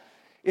rock.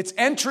 It's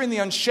entering the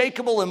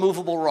unshakable,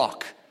 immovable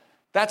rock.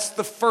 That's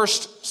the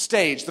first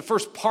stage, the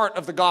first part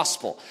of the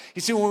gospel.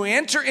 You see, when we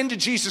enter into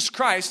Jesus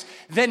Christ,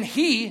 then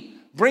he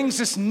brings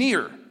us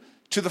near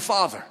to the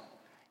Father.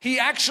 He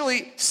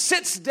actually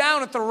sits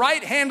down at the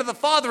right hand of the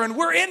Father, and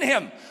we're in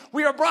him.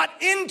 We are brought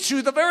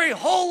into the very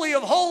holy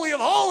of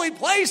holy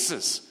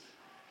places.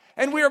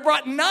 And we are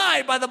brought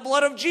nigh by the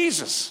blood of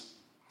Jesus.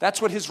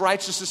 That's what his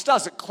righteousness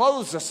does. It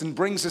clothes us and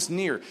brings us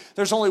near.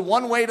 There's only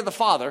one way to the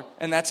Father,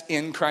 and that's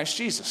in Christ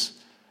Jesus.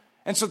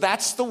 And so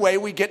that's the way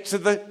we get to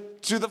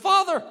the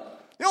Father.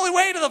 The only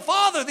way to the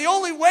Father, the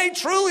only way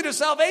truly to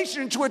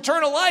salvation and to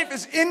eternal life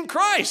is in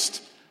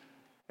Christ.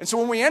 And so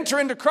when we enter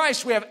into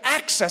Christ, we have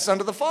access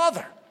unto the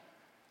Father.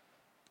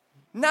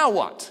 Now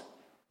what?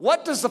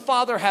 What does the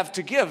Father have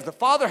to give? The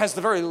Father has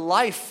the very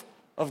life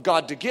of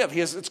God to give.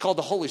 It's called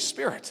the Holy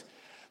Spirit.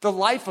 The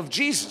life of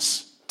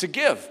Jesus to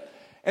give.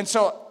 And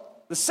so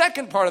the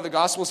second part of the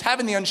gospel is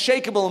having the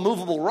unshakable,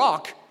 immovable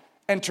rock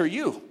enter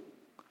you.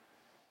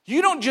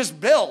 You don't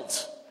just build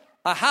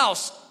a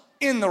house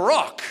in the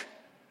rock,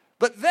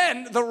 but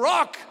then the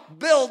rock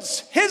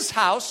builds his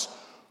house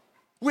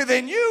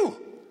within you.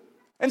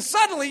 And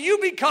suddenly you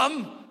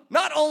become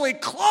not only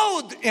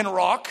clothed in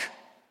rock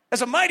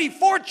as a mighty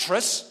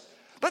fortress,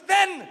 but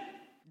then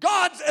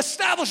God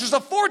establishes a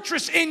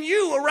fortress in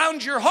you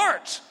around your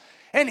heart.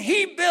 And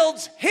he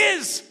builds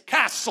his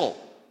castle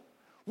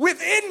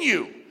within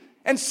you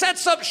and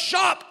sets up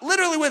shop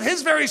literally with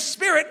his very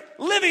spirit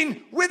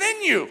living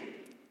within you.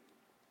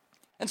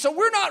 And so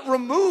we're not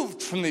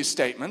removed from these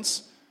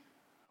statements.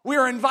 We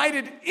are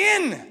invited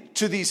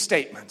into these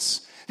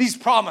statements, these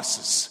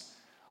promises.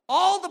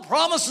 All the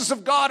promises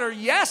of God are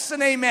yes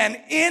and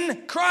amen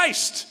in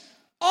Christ.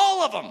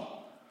 All of them.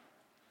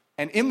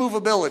 And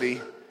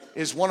immovability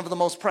is one of the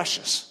most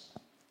precious.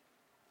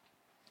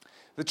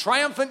 The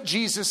triumphant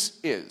Jesus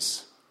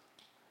is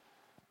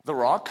the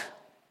rock,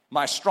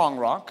 my strong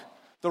rock,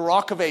 the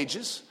rock of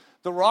ages,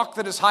 the rock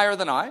that is higher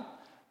than I,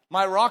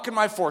 my rock and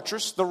my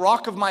fortress, the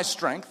rock of my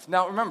strength.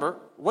 Now remember,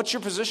 what's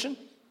your position?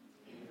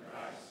 In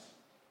Christ.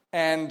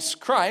 And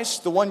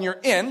Christ, the one you're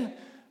in,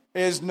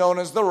 is known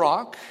as the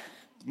rock,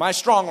 my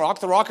strong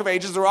rock, the rock of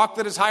ages, the rock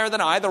that is higher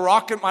than I, the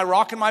rock and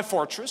my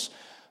fortress,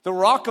 the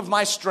rock of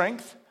my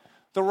strength,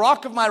 the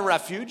rock of my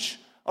refuge,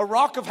 a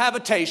rock of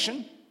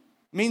habitation,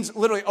 means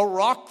literally a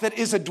rock that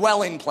is a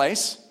dwelling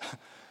place.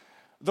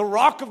 The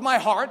rock of my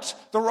heart,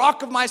 the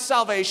rock of my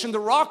salvation, the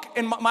rock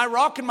and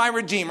my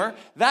redeemer,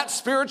 that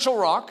spiritual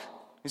rock.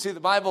 You see, the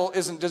Bible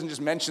doesn't just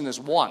mention this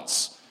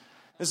once.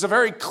 This is a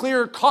very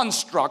clear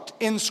construct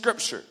in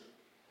Scripture.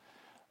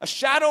 A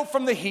shadow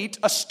from the heat,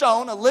 a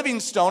stone, a living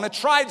stone, a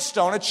tried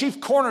stone, a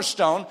chief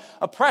cornerstone,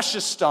 a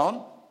precious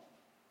stone.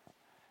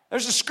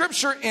 There's a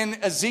scripture in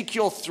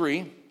Ezekiel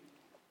 3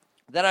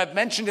 that I've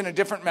mentioned in a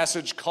different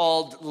message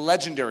called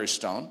legendary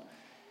stone.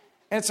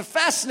 And it's a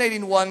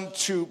fascinating one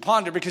to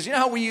ponder because you know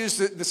how we use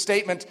the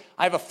statement,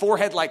 I have a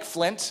forehead like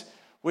flint,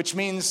 which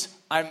means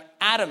I'm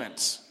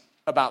adamant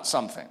about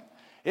something.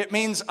 It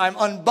means I'm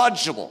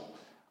unbudgeable.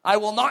 I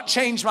will not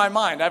change my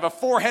mind. I have a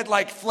forehead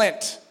like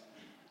flint.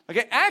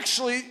 Okay,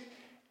 actually,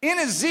 in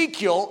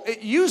Ezekiel,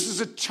 it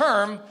uses a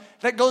term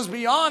that goes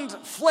beyond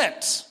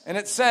flint. And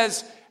it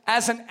says,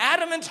 as an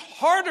adamant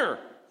harder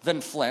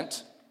than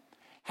flint,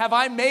 have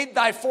I made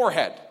thy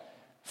forehead.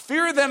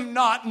 Fear them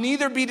not,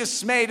 neither be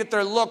dismayed at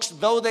their looks,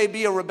 though they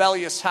be a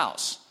rebellious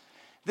house.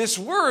 This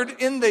word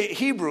in the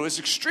Hebrew is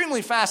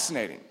extremely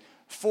fascinating.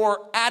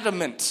 For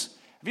adamant.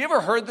 Have you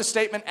ever heard the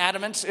statement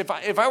adamant?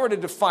 If I were to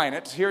define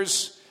it,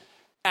 here's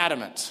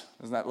adamant.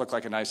 Doesn't that look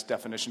like a nice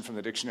definition from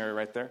the dictionary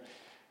right there?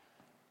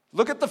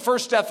 Look at the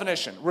first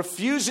definition.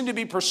 Refusing to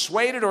be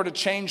persuaded or to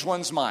change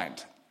one's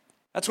mind.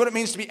 That's what it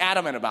means to be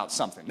adamant about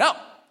something. No,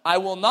 I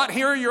will not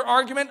hear your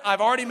argument.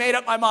 I've already made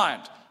up my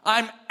mind.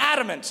 I'm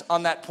adamant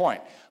on that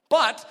point.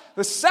 But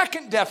the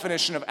second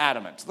definition of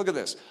adamant, look at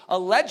this. A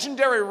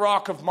legendary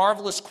rock of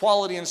marvelous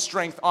quality and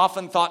strength,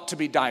 often thought to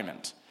be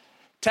diamond.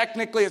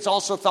 Technically, it's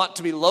also thought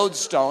to be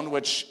lodestone,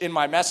 which in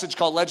my message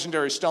called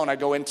Legendary Stone, I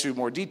go into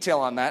more detail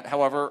on that.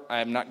 However, I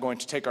am not going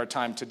to take our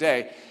time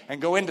today and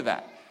go into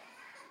that.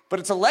 But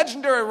it's a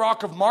legendary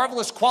rock of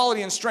marvelous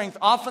quality and strength,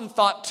 often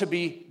thought to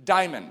be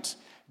diamond.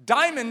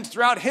 Diamond,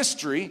 throughout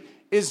history,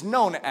 is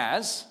known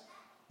as,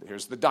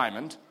 here's the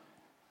diamond,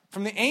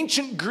 from the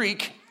ancient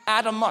Greek,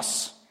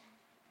 adamus.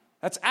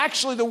 That's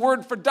actually the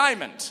word for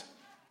diamond.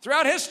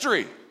 Throughout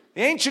history,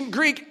 the ancient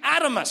Greek,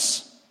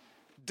 adamus.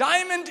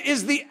 Diamond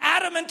is the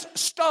adamant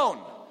stone.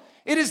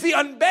 It is the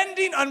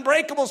unbending,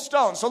 unbreakable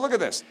stone. So look at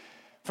this.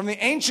 From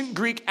the ancient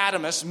Greek,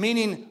 adamus,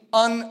 meaning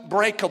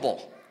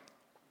unbreakable.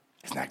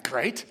 Isn't that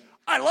great?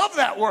 I love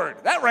that word.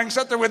 That ranks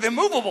up there with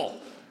immovable.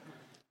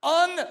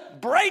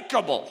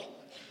 Unbreakable.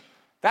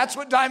 That's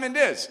what diamond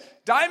is.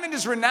 Diamond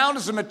is renowned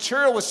as a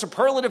material with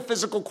superlative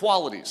physical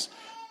qualities.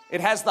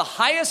 It has the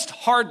highest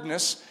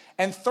hardness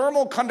and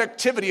thermal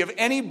conductivity of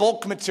any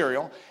bulk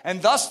material,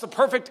 and thus the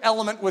perfect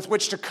element with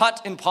which to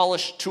cut and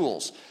polish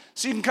tools.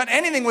 So you can cut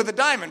anything with a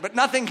diamond, but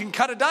nothing can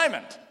cut a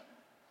diamond.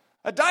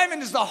 A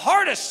diamond is the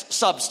hardest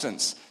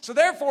substance, so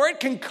therefore it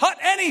can cut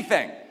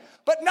anything,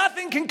 but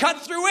nothing can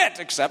cut through it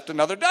except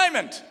another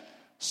diamond.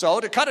 So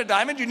to cut a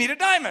diamond, you need a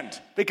diamond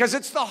because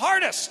it's the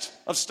hardest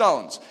of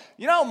stones.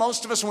 You know,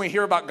 most of us, when we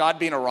hear about God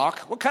being a rock,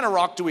 what kind of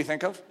rock do we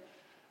think of?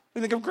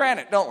 We think of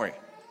granite, don't we?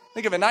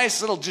 Think of a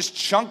nice little just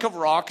chunk of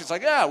rock. It's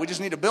like, yeah, we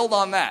just need to build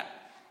on that.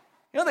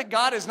 You know that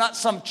God is not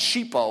some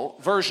cheapo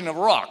version of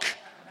rock.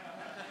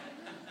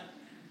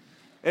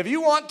 If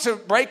you want to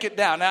break it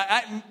down,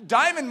 now,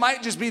 diamond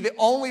might just be the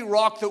only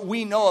rock that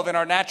we know of in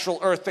our natural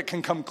earth that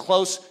can come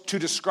close to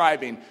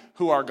describing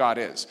who our God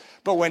is.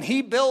 But when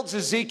he builds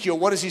Ezekiel,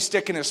 what does he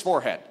stick in his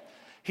forehead?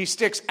 He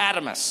sticks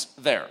adamas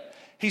there.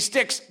 He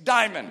sticks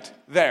diamond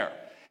there.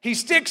 He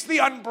sticks the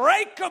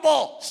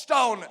unbreakable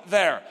stone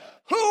there.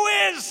 Who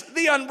is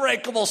the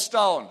unbreakable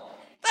stone?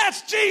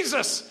 That's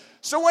Jesus.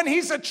 So when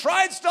he's a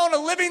tried stone, a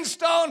living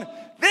stone,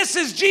 this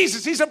is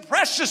Jesus. He's a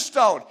precious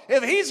stone.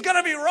 If he's going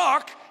to be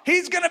rock,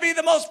 he's going to be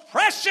the most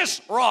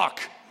precious rock.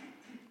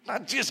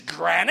 Not just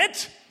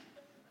granite.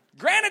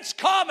 Granite's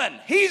common.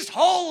 He's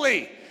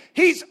holy.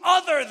 He's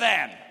other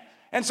than.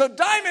 And so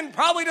diamond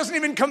probably doesn't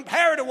even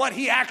compare to what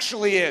he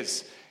actually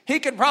is. He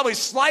could probably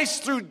slice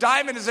through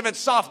diamond as if it's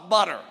soft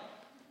butter.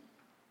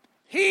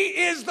 He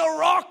is the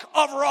rock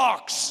of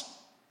rocks.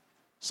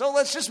 So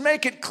let's just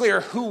make it clear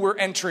who we're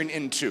entering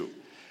into.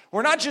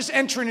 We're not just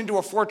entering into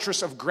a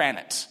fortress of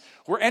granite.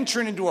 We're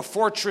entering into a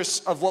fortress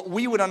of what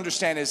we would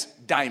understand as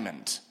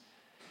diamond.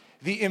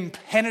 The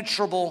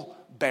impenetrable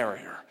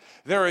barrier.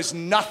 There is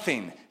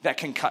nothing that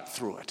can cut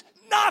through it.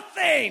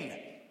 Nothing!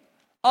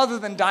 Other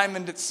than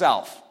diamond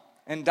itself.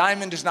 And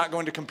diamond is not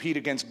going to compete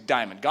against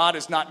diamond. God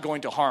is not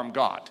going to harm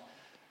God.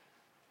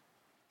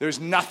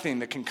 There's nothing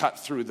that can cut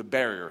through the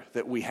barrier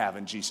that we have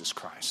in Jesus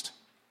Christ.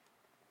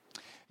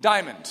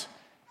 Diamond.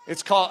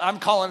 I'm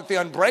calling it the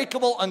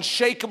unbreakable,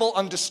 unshakable,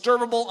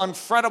 undisturbable,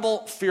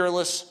 unfrettable,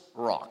 fearless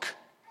rock.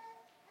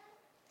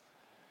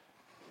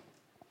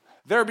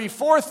 There be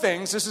four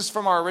things, this is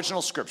from our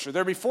original scripture,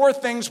 there be four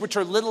things which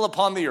are little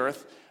upon the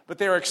earth, but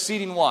they are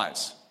exceeding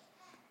wise.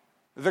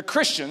 The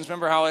Christians,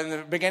 remember how in the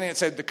beginning it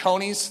said the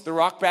conies, the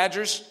rock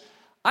badgers?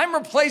 I'm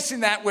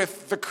replacing that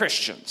with the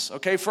Christians,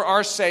 okay, for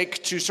our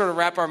sake to sort of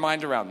wrap our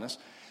mind around this.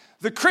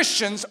 The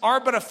Christians are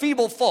but a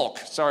feeble folk.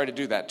 Sorry to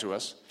do that to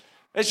us.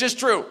 It's just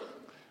true.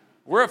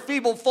 We're a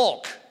feeble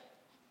folk.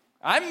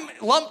 I'm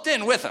lumped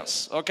in with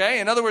us, okay?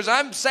 In other words,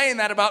 I'm saying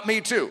that about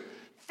me too.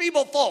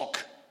 Feeble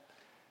folk.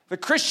 The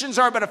Christians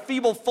are but a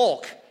feeble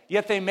folk,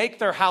 yet they make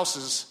their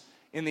houses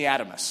in the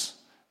adamas,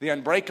 the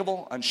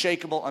unbreakable,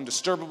 unshakable,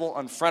 undisturbable,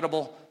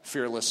 unfrettable,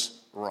 fearless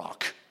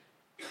rock.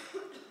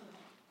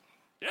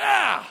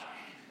 Yeah,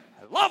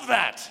 I love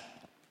that.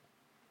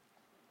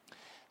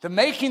 The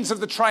makings of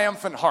the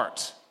triumphant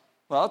heart.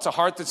 Well, it's a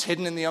heart that's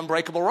hidden in the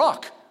unbreakable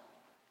rock.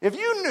 If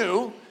you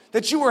knew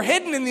that you were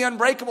hidden in the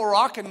unbreakable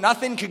rock and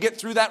nothing could get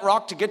through that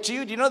rock to get to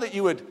you, do you know that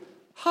you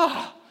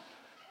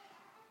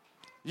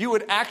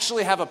would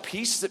actually have a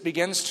peace that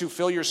begins to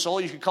fill your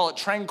soul? You could call it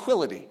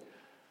tranquility,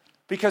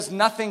 because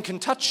nothing can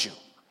touch you.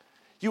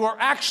 You are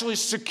actually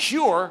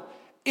secure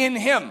in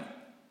him.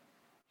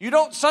 You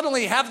don't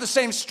suddenly have the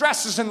same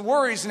stresses and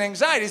worries and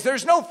anxieties.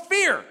 There's no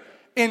fear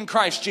in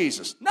Christ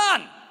Jesus.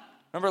 None.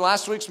 Remember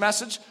last week's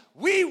message?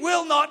 We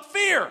will not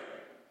fear.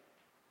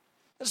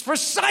 That's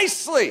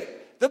precisely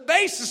the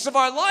basis of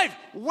our life.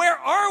 Where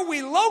are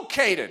we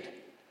located?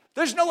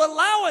 There's no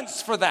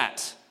allowance for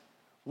that.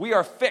 We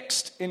are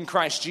fixed in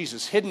Christ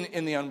Jesus, hidden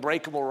in the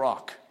unbreakable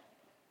rock.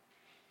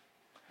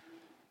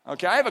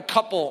 Okay, I have a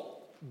couple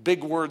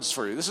big words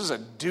for you. This is a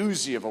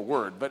doozy of a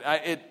word, but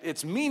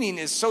its meaning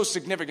is so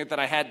significant that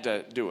I had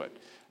to do it.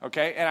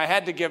 Okay, and I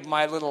had to give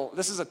my little,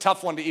 this is a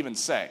tough one to even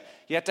say.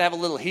 You have to have a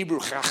little Hebrew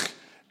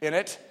in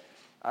it.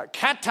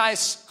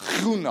 Katais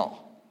chuno.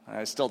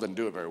 I still didn't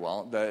do it very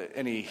well.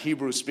 Any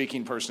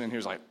Hebrew-speaking person in here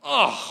is like,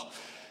 oh,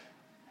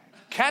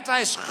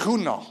 katais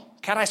chuno.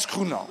 Katais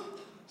chuno.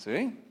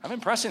 See? I'm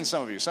impressing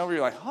some of you. Some of you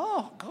are like,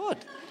 oh, good.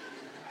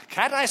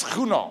 Katais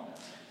chuno.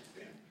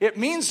 It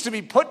means to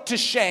be put to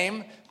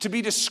shame, to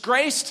be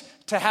disgraced,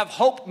 to have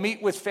hope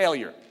meet with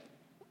failure.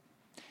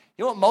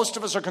 You know what most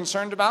of us are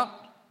concerned about?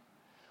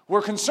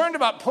 We're concerned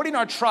about putting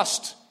our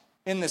trust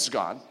in this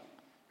God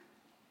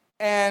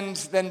and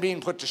then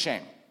being put to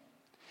shame.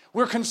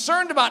 We're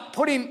concerned about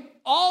putting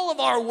all of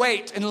our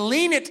weight and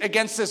lean it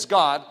against this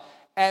God,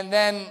 and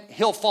then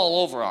he'll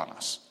fall over on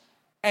us.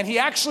 And he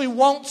actually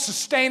won't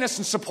sustain us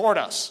and support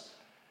us.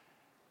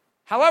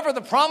 However,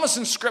 the promise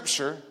in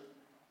Scripture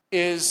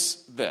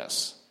is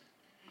this.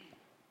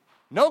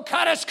 No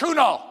kares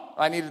kuno.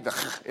 I needed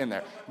the in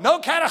there. No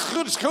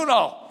kares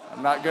kuno.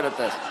 I'm not good at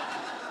this.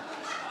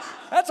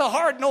 That's a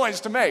hard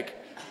noise to make.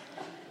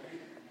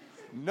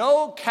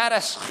 No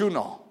kares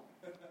kuno.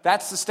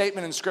 That's the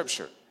statement in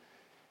Scripture.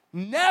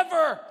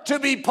 Never to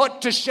be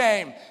put to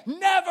shame,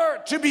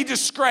 never to be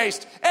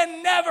disgraced,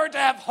 and never to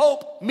have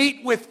hope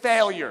meet with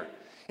failure.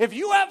 If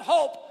you have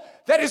hope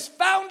that is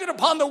founded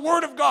upon the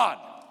Word of God,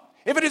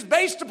 if it is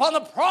based upon the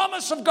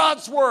promise of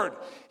God's Word,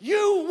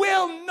 you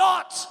will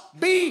not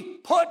be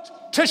put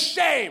to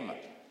shame.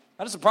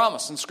 That is a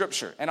promise in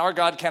Scripture, and our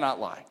God cannot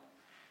lie.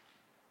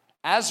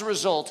 As a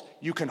result,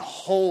 you can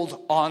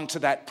hold on to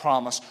that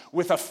promise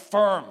with a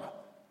firm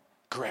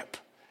grip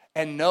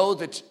and know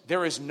that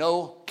there is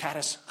no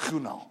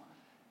kataschuno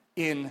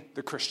in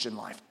the Christian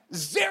life.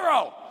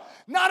 Zero!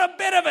 Not a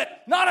bit of it,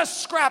 not a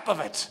scrap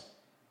of it.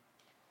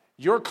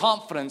 Your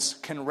confidence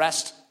can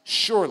rest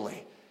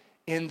surely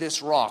in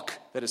this rock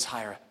that is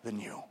higher than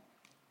you.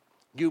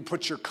 You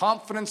put your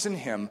confidence in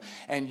him,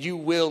 and you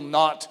will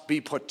not be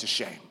put to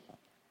shame.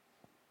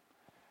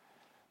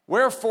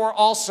 Wherefore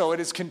also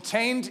it is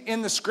contained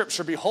in the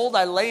Scripture, behold,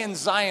 I lay in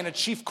Zion a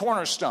chief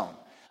cornerstone,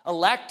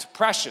 elect,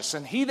 precious,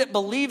 and he that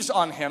believes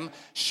on him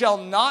shall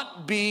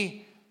not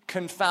be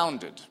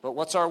confounded. But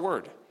what's our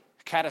word?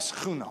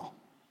 Kataschuno.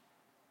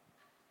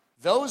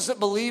 Those that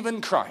believe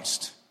in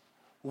Christ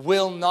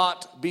will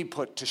not be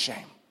put to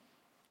shame.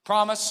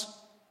 Promise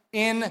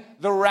in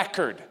the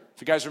record.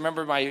 If you guys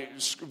remember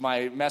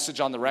my message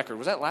on the record,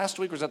 was that last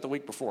week or was that the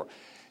week before?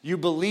 You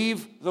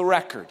believe the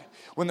record.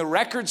 When the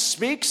record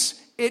speaks,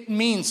 it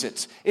means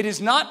it. It is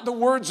not the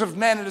words of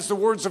men, it is the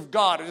words of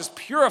God. It is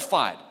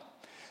purified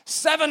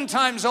 7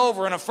 times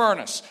over in a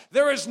furnace.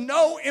 There is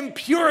no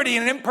impurity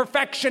and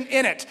imperfection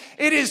in it.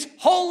 It is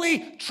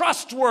wholly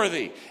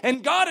trustworthy.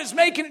 And God is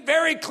making it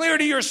very clear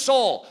to your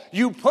soul.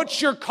 You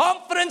put your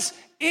confidence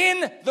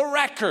in the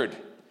record,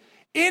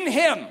 in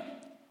him,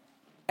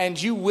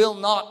 and you will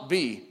not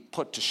be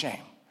put to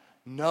shame.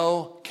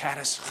 No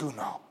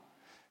kataschuno.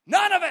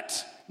 None of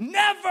it.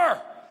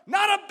 Never.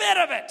 Not a bit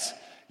of it.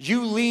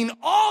 You lean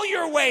all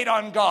your weight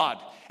on God,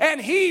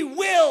 and he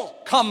will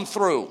come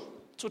through.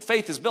 That's what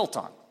faith is built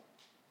on.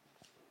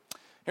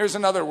 Here's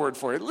another word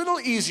for it. A little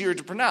easier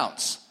to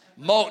pronounce.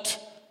 Moat.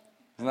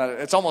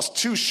 It's almost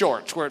too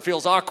short where it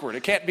feels awkward.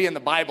 It can't be in the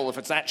Bible if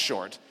it's that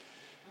short.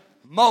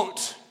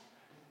 Moat.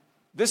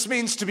 This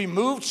means to be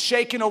moved,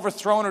 shaken,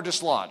 overthrown, or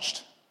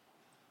dislodged.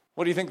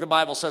 What do you think the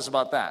Bible says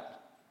about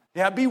that?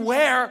 Yeah,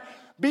 beware.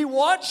 Be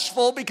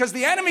watchful, because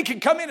the enemy can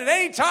come in at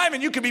any time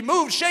and you can be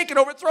moved, shaken,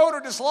 overthrown,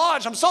 or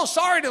dislodged. I'm so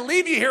sorry to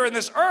leave you here in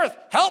this earth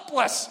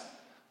helpless.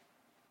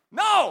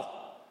 No,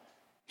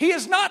 he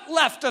has not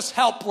left us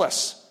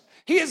helpless.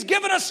 He has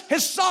given us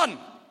his Son.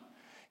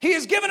 He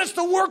has given us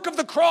the work of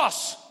the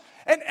cross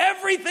and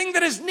everything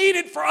that is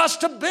needed for us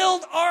to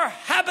build our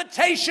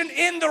habitation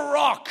in the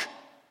rock.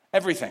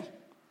 Everything.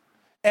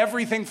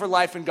 Everything for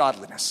life and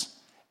godliness.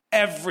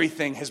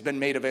 Everything has been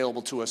made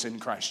available to us in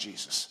Christ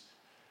Jesus.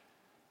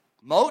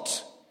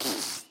 Moat?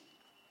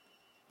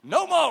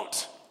 No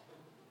moat.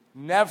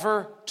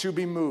 Never to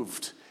be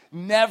moved.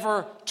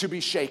 Never to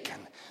be shaken.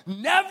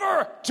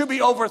 Never to be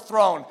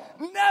overthrown.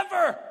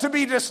 Never to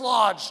be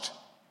dislodged.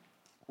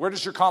 Where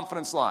does your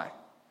confidence lie?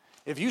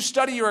 If you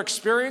study your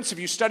experience, if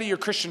you study your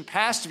Christian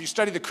past, if you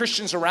study the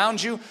Christians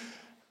around you,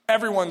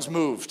 everyone's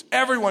moved.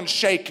 Everyone's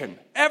shaken.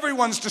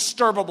 Everyone's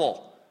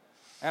disturbable.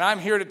 And I'm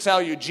here to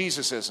tell you,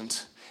 Jesus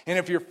isn't. And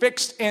if you're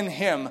fixed in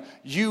him,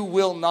 you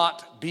will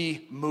not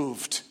be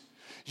moved.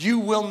 You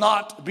will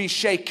not be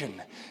shaken.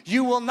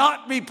 You will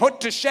not be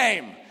put to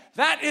shame.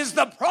 That is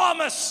the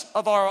promise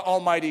of our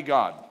Almighty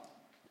God.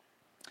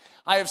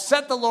 I have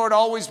set the Lord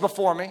always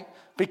before me.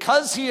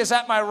 Because he is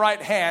at my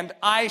right hand,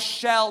 I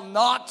shall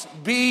not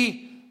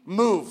be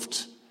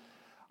moved.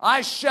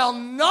 I shall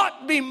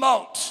not be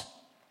mote.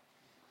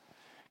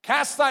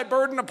 Cast thy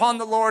burden upon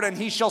the Lord, and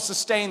he shall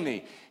sustain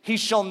thee. He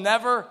shall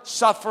never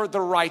suffer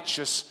the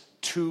righteous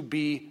to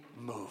be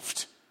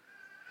moved.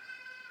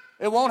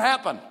 It won't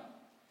happen.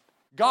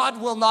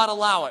 God will not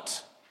allow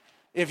it.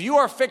 If you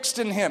are fixed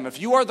in him, if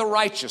you are the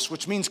righteous,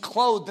 which means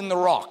clothed in the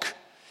rock,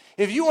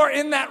 if you are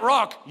in that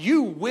rock,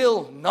 you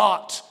will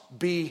not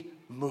be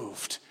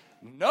moved.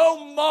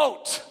 No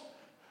mote,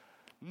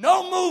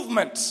 no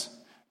movement,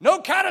 no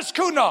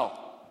kataschuno.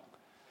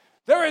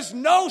 There is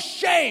no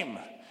shame.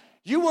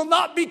 You will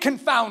not be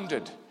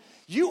confounded.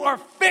 You are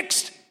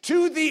fixed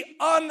to the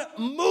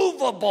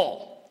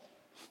unmovable.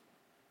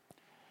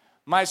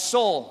 My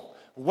soul,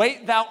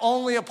 wait thou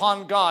only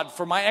upon God,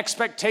 for my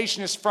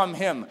expectation is from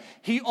him.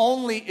 He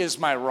only is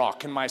my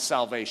rock and my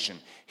salvation.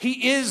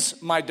 He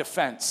is my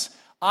defense.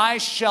 I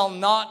shall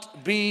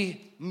not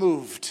be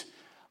moved.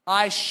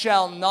 I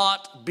shall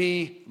not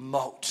be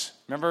mote.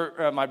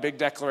 Remember my big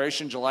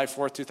declaration, July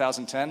 4th,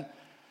 2010?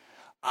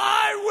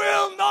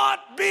 I will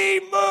not be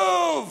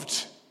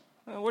moved.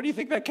 Where do you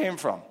think that came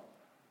from?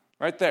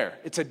 Right there.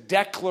 It's a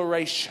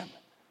declaration.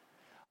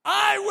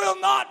 I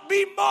will not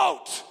be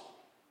mote.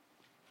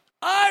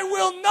 I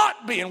will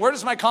not be. And where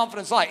does my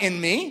confidence lie? In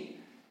me?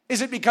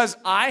 Is it because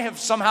I'm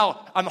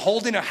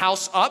holding a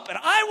house up and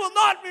I will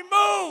not be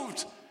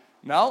moved?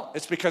 No,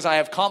 it's because I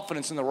have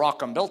confidence in the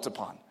rock I'm built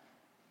upon.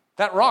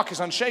 That rock is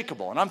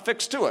unshakable and I'm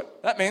fixed to it.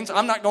 That means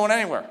I'm not going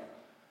anywhere.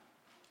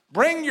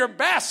 Bring your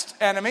best,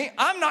 enemy.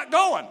 I'm not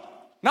going.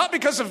 Not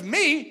because of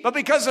me, but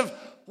because of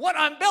what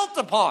I'm built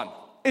upon.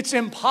 It's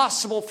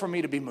impossible for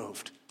me to be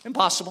moved.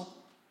 Impossible.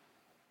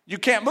 You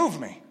can't move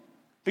me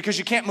because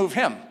you can't move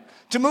him.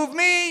 To move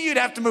me, you'd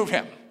have to move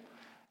him.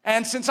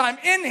 And since I'm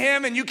in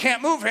him and you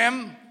can't move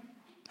him,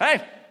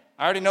 hey,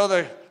 I already know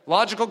the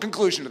logical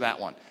conclusion to that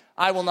one.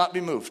 I will not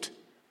be moved.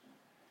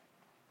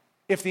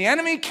 If the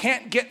enemy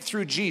can't get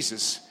through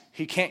Jesus,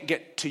 he can't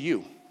get to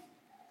you.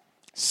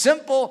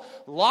 Simple,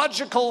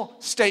 logical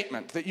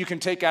statement that you can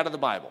take out of the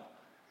Bible.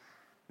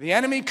 The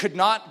enemy could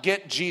not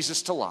get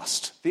Jesus to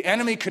lust. The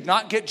enemy could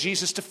not get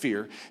Jesus to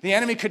fear. The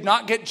enemy could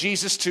not get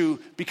Jesus to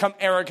become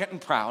arrogant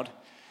and proud.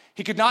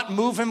 He could not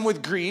move him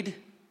with greed.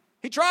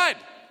 He tried.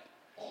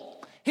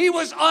 He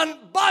was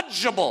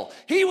unbudgeable.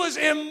 He was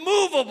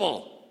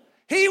immovable.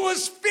 He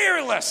was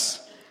fearless.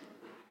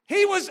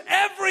 He was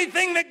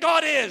everything that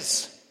God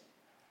is.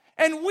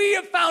 And we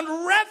have found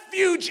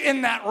refuge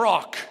in that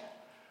rock.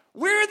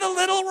 We're the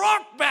little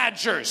rock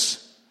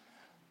badgers.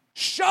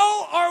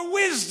 Show our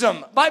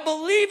wisdom by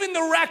believing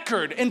the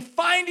record and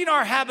finding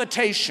our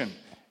habitation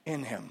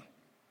in him.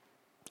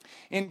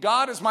 In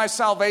God is my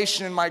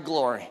salvation and my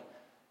glory.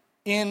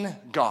 In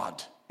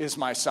God is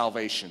my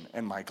salvation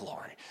and my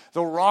glory.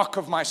 The rock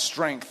of my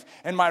strength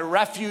and my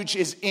refuge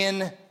is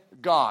in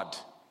God.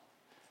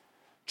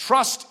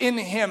 Trust in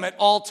him at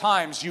all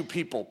times, you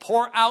people.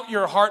 Pour out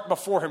your heart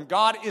before him.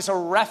 God is a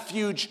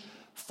refuge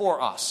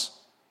for us.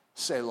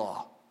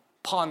 Selah.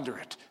 Ponder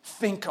it.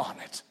 Think on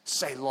it.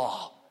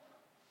 Selah.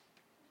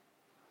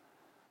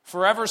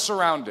 Forever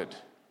surrounded.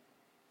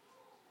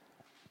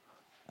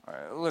 All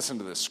right, listen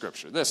to this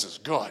scripture. This is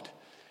good.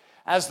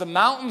 As the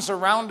mountains are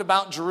round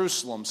about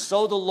Jerusalem,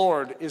 so the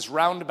Lord is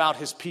round about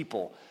his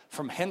people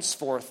from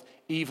henceforth,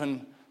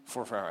 even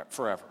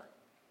forever.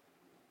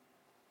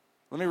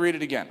 Let me read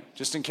it again,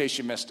 just in case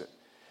you missed it.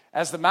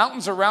 As the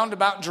mountains are round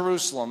about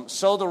Jerusalem,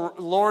 so the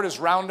Lord is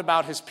round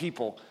about his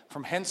people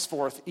from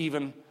henceforth,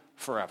 even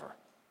forever.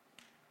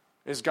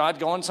 Is God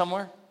going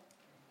somewhere?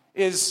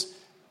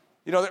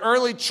 The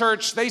early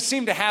church, they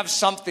seem to have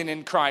something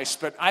in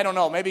Christ, but I don't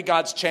know, maybe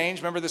God's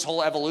changed. Remember this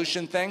whole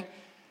evolution thing?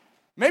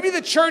 Maybe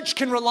the church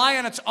can rely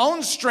on its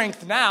own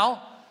strength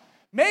now.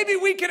 Maybe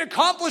we can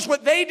accomplish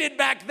what they did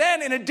back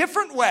then in a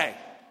different way.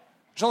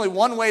 There's only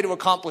one way to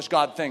accomplish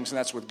God things, and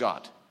that's with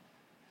God.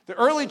 The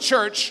early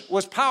church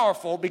was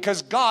powerful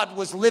because God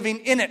was living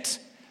in it,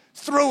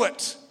 through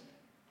it.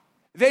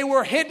 They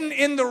were hidden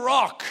in the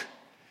rock.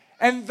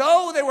 And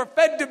though they were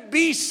fed to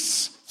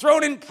beasts,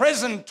 thrown in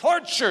prison,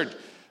 tortured,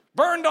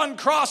 burned on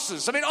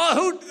crosses,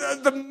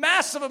 the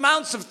massive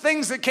amounts of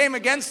things that came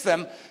against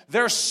them,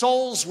 their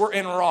souls were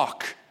in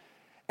rock.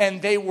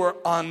 And they were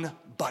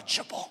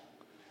unbudgeable.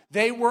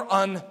 They were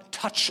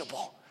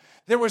untouchable.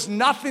 There was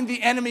nothing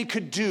the enemy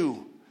could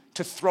do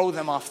to throw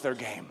them off their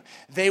game.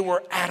 They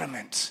were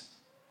adamant.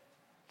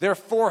 Their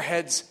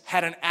foreheads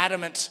had an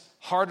adamant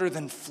harder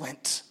than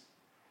flint.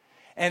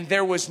 And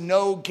there was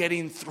no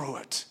getting through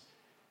it.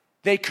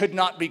 They could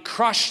not be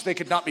crushed. They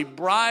could not be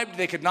bribed.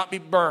 They could not be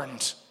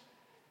burned.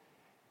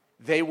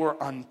 They were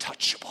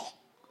untouchable.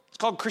 It's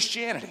called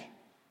Christianity.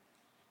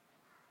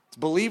 It's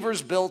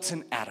believers built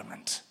in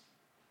adamant.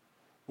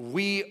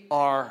 We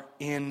are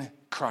in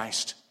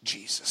Christ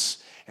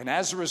Jesus. And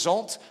as a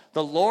result,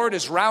 the Lord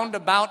is round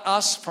about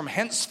us from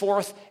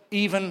henceforth,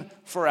 even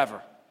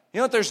forever. You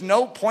know what? There's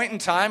no point in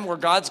time where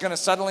God's going to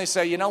suddenly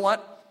say, you know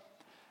what?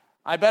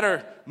 I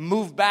better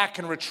move back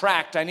and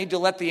retract. I need to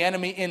let the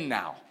enemy in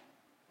now.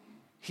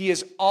 He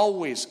is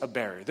always a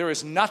barrier. There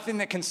is nothing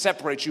that can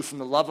separate you from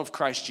the love of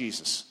Christ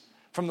Jesus,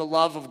 from the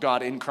love of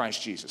God in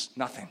Christ Jesus.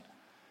 Nothing.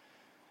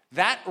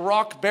 That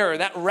rock barrier,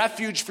 that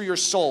refuge for your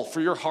soul,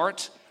 for your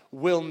heart,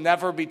 will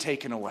never be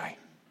taken away.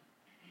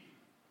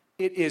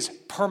 It is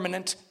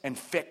permanent and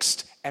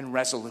fixed and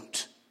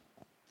resolute.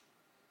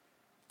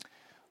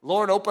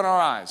 Lord, open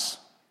our eyes.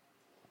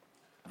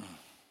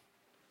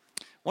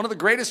 One of the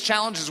greatest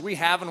challenges we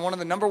have, and one of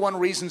the number one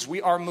reasons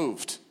we are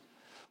moved,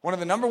 one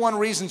of the number one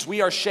reasons we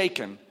are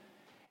shaken,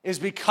 is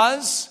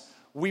because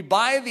we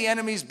buy the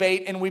enemy's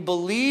bait and we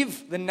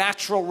believe the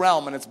natural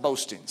realm and its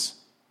boastings.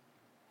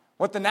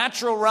 What the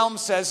natural realm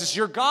says is,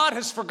 your God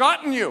has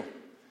forgotten you.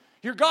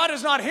 Your God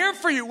is not here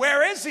for you.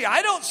 Where is he?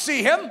 I don't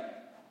see him.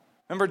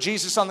 Remember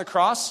Jesus on the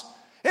cross?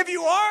 If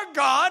you are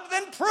God,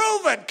 then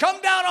prove it.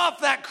 Come down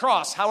off that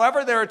cross.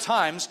 However, there are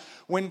times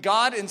when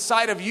God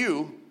inside of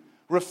you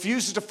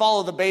refuses to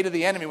follow the bait of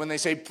the enemy when they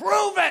say,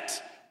 prove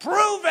it,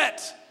 prove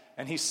it.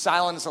 And he's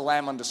silent as a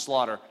lamb unto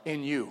slaughter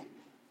in you.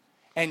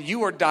 And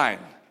you are dying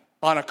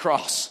on a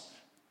cross.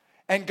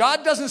 And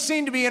God doesn't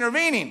seem to be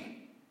intervening.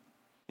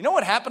 You know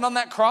what happened on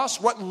that cross?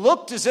 What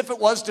looked as if it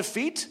was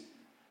defeat? You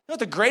know what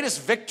the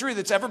greatest victory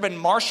that's ever been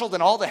marshaled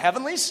in all the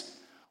heavenlies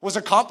was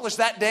accomplished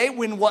that day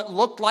when what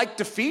looked like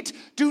defeat?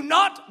 Do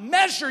not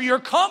measure your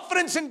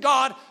confidence in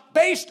God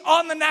based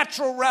on the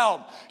natural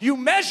realm. You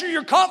measure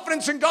your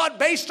confidence in God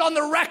based on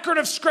the record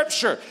of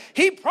Scripture.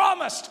 He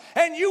promised,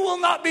 and you will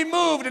not be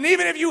moved. And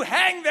even if you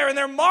hang there and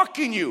they're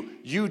mocking you,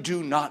 you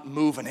do not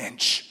move an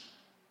inch.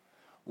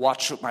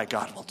 Watch what my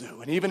God will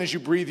do. And even as you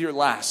breathe your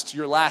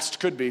last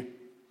could be,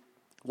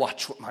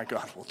 watch what my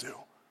God will do.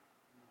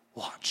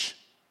 Watch.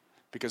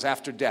 Because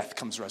after death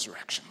comes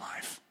resurrection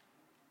life.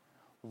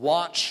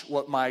 Watch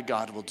what my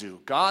God will do.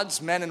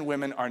 God's men and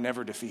women are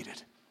never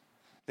defeated.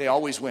 They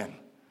always win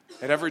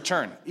at every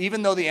turn.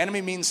 Even though the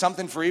enemy means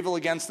something for evil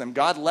against them,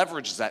 God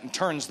leverages that and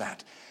turns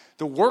that.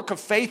 the work of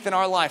faith in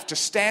our life to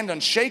stand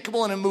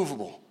unshakable and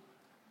immovable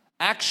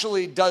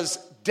actually does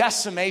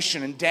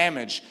decimation and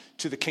damage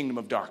to the kingdom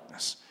of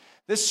darkness.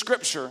 This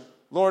scripture,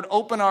 Lord,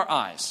 open our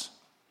eyes.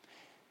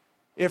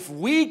 If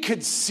we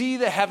could see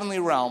the heavenly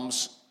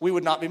realms, we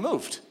would not be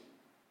moved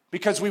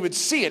because we would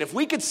see it. If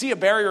we could see a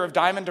barrier of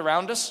diamond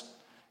around us,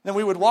 then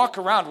we would walk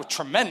around with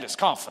tremendous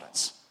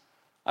confidence.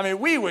 I mean,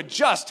 we would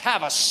just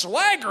have a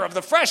swagger of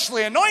the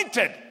freshly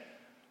anointed.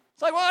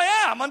 It's like, well,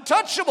 yeah, I'm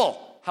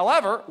untouchable.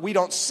 However, we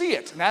don't see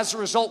it, and as a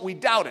result, we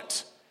doubt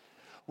it.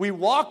 We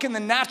walk in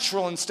the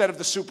natural instead of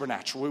the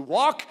supernatural. We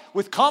walk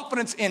with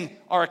confidence in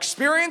our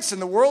experience in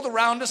the world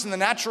around us in the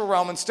natural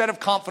realm instead of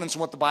confidence in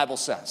what the Bible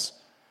says.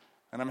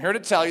 And I'm here to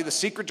tell you the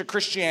secret to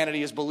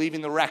Christianity is believing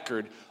the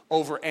record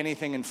over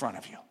anything in front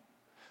of you.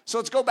 So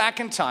let's go back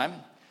in time.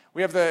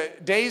 We have the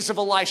days of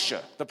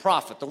Elisha, the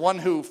prophet, the one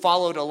who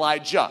followed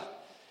Elijah.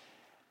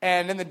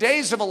 And in the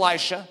days of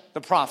Elisha,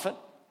 the prophet,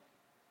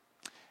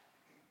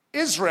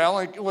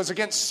 Israel was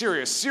against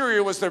Syria.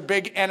 Syria was their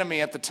big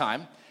enemy at the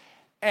time.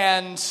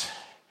 And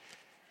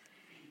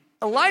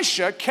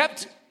Elisha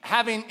kept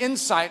having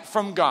insight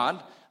from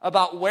God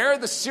about where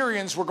the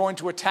Syrians were going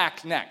to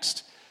attack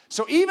next.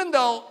 So even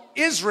though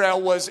Israel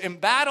was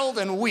embattled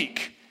and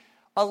weak,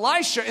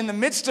 Elisha, in the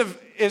midst of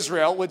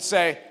Israel, would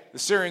say, the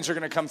Syrians are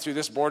going to come through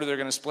this border. They're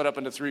going to split up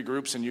into 3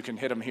 groups, and you can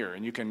hit them here,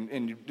 and you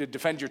can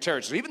defend your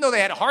territory. So even though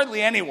they had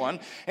hardly anyone,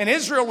 and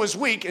Israel was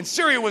weak, and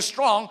Syria was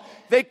strong,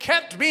 they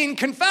kept being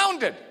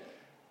confounded.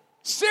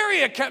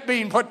 Syria kept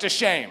being put to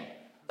shame.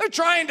 They're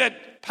trying to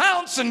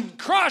pounce and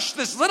crush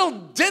this little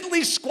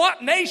diddly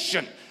squat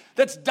nation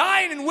that's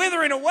dying and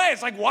withering away.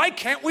 It's like, why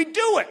can't we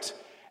do it?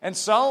 And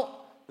so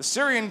the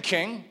Syrian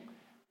king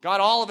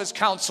got all of his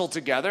council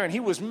together, and he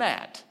was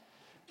mad.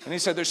 And he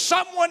said, there's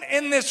someone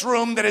in this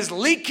room that is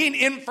leaking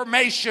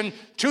information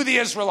to the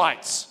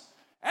Israelites.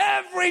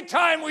 Every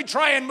time we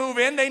try and move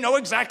in, they know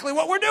exactly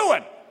what we're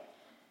doing.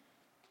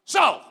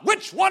 So,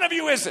 which one of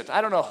you is it? I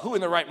don't know who in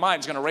their right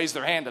mind is going to raise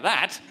their hand to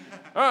that.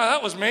 Oh,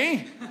 that was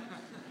me.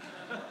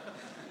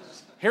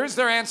 Here's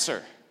their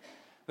answer.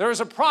 There is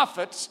a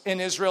prophet in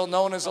Israel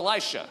known as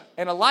Elisha.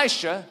 And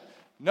Elisha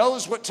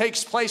knows what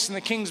takes place in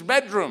the king's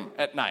bedroom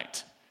at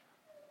night.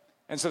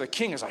 And so the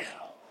king is like,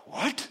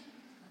 what?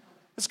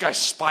 This guy's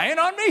spying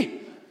on me?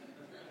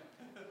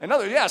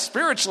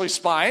 Spiritually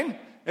spying,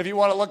 if you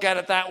want to look at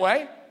it that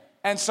way.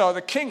 And so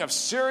the king of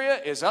Syria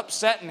is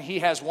upset, and he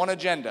has one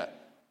agenda.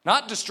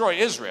 Not destroy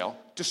Israel,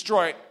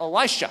 destroy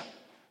Elisha.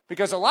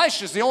 Because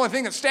Elisha is the only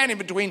thing that's standing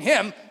between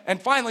him and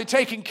finally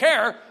taking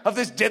care of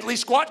this diddly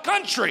squat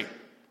country.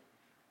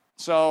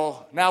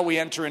 So now we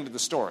enter into the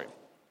story.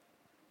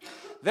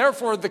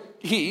 Therefore, the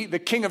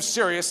king of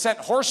Syria, sent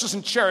horses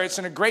and chariots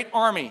and a great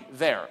army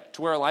there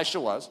to where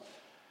Elisha was.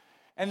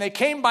 And they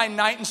came by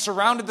night and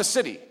surrounded the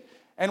city.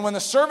 And when the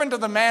servant of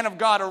the man of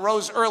God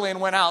arose early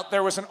and went out,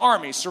 there was an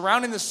army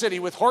surrounding the city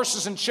with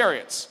horses and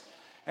chariots.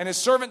 And his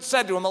servant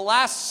said to him,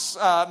 alas,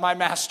 my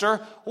master,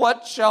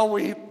 what shall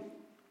we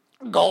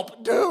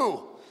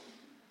do?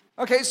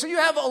 Okay, so you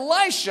have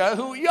Elisha,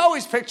 who you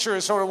always picture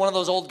as sort of one of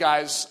those old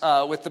guys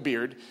with the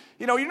beard.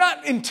 You know, you're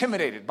not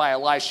intimidated by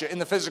Elisha in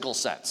the physical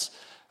sense.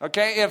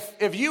 Okay,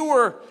 if you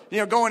were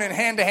going in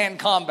hand-to-hand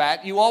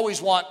combat, you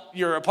always want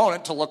your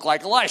opponent to look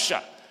like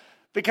Elisha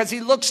because he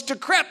looks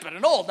decrepit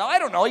and old. Now, I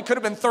don't know, he could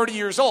have been 30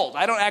 years old.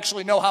 I don't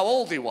actually know how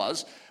old he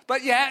was.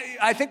 But yeah,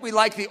 I think we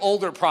like the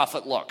older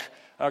prophet look,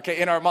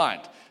 okay, in our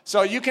mind.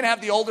 So you can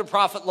have the older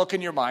prophet look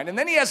in your mind. And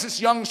then he has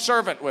this young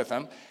servant with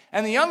him.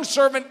 And the young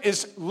servant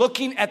is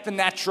looking at the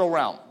natural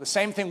realm, the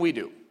same thing we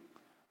do.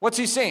 What's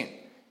he seeing?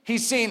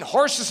 He's seeing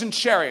horses and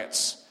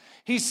chariots.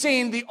 He's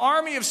seen the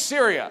army of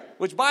Syria,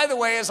 which, by the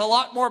way, is a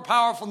lot more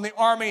powerful than the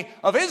army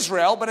of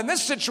Israel. But in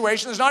this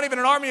situation, there's not even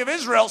an army of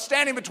Israel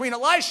standing between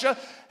Elisha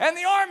and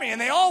the army, and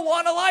they all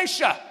want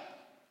Elisha.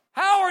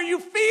 How are you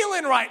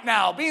feeling right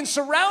now, being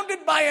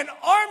surrounded by an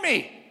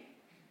army?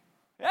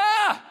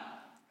 Yeah,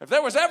 if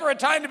there was ever a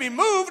time to be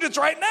moved, it's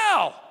right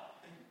now.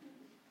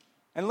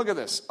 And look at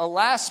this.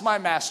 Alas, my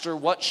master,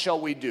 what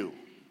shall we do?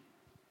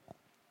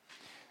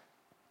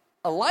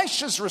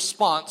 Elisha's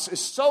response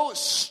is so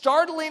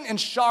startling and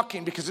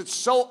shocking because it's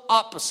so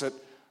opposite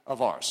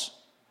of ours.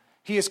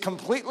 He is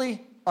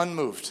completely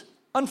unmoved,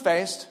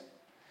 unfazed.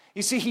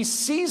 You see, he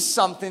sees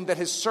something that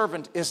his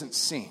servant isn't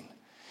seeing.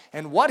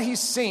 And what he's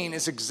seeing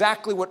is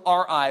exactly what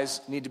our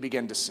eyes need to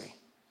begin to see.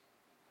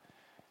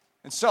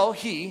 And so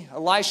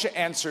Elisha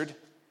answered,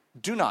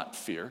 do not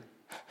fear.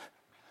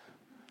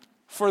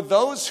 For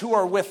those who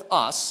are with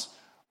us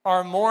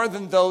are more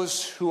than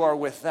those who are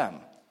with them.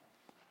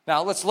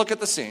 Now, let's look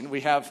at the scene.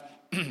 We have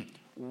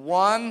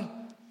 1,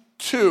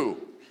 2.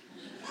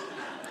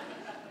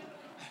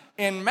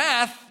 In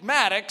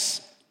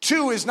mathematics,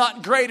 2 is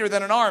not greater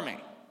than an army.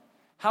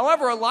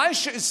 However,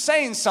 Elisha is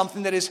saying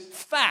something that is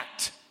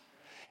fact.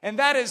 And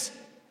that is,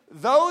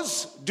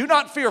 do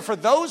not fear, for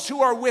those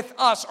who are with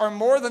us are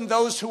more than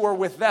those who are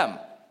with them.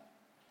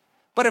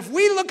 But if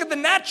we look at the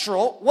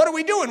natural, what are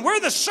we doing? We're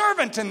the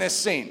servant in this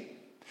scene.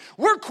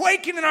 We're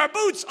quaking in our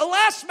boots.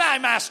 Alas, my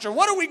master,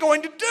 what are we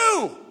going to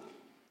do?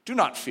 Do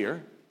not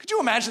fear. Could you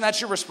imagine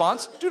that's your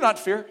response? Do not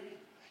fear.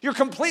 You're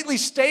completely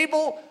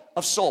stable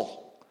of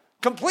soul,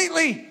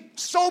 completely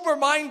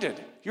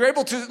sober-minded. You're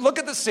able to look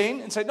at the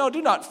scene and say, no,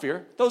 do not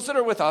fear. Those that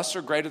are with us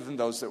are greater than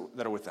those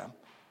that are with them.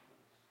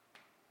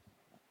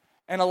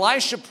 And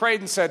Elisha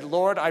prayed and said,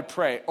 Lord, I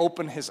pray,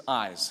 open his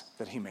eyes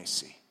that he may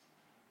see.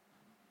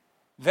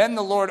 Then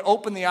the Lord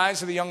opened the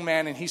eyes of the young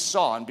man, and he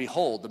saw, and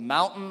behold, the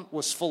mountain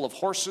was full of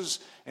horses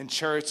and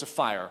chariots of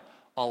fire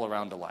all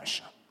around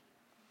Elisha.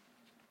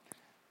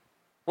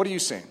 What are you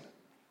seeing?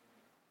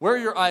 Where are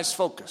your eyes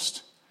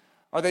focused?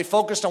 Are they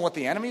focused on what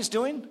the enemy's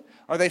doing?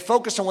 Are they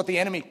focused on what the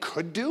enemy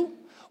could do?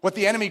 What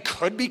the enemy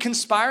could be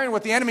conspiring?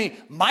 What the enemy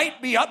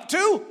might be up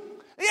to?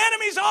 The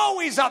enemy's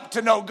always up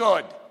to no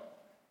good.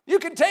 You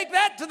can take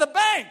that to the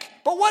bank.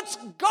 But what's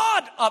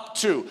God up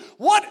to?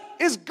 What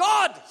is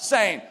God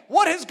saying?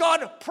 What has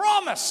God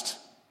promised?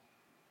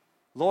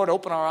 Lord,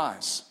 open our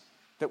eyes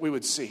that we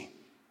would see.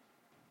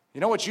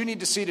 You know what you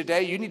need to see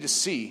today? You need to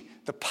see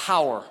the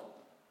power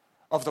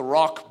of the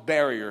rock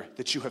barrier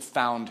that you have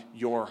found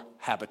your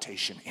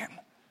habitation in.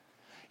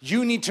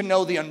 You need to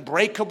know the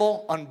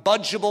unbreakable,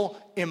 unbudgeable,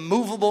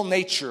 immovable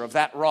nature of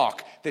that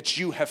rock that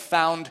you have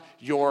found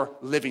your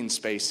living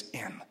space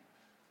in.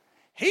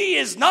 He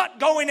is not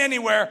going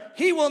anywhere.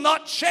 He will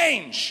not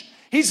change.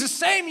 He's the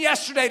same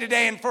yesterday,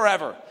 today, and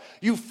forever.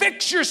 You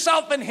fix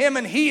yourself in him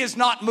and he is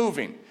not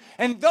moving.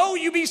 And though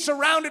you be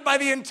surrounded by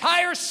the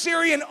entire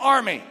Syrian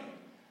army,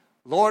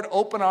 Lord,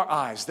 open our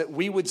eyes that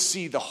we would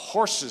see the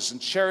horses and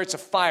chariots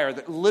of fire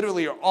that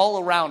literally are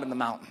all around in the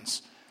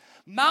mountains.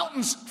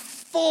 Mountains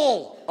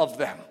full of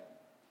them.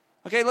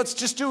 Okay, let's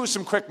just do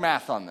some quick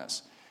math on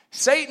this.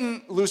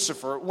 Satan,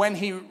 Lucifer, when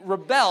he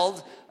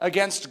rebelled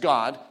against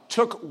God,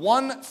 took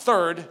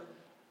 1/3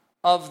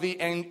 of the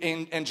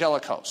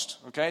angelic host.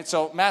 Okay,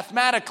 so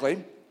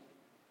mathematically,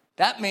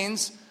 that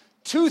means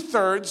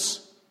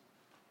 2/3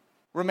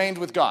 remained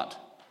with God.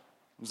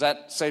 Is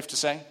that safe to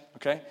say?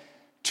 Okay.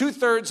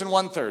 2/3 and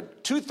 1/3.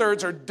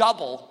 2/3 are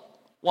double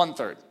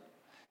 1/3.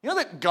 You know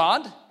that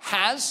God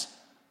has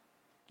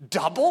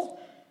double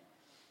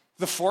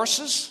the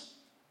forces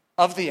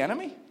of the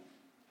enemy?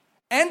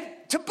 And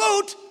to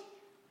boot,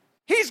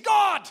 he's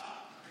God.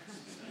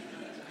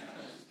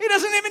 He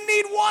doesn't even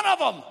need one of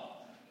them.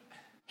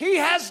 He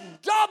has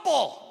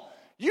double.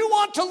 You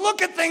want to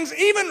look at things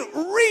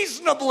even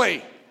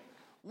reasonably.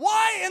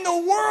 Why in the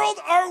world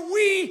are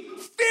we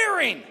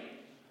fearing?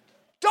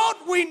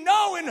 Don't we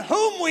know in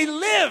whom we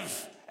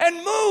live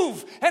and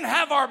move and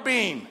have our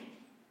being?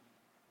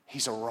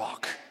 He's a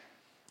rock.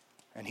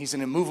 And he's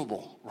an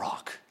immovable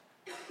rock.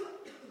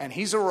 And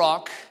he's a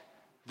rock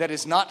that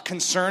is not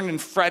concerned in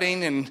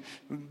fretting and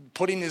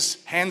putting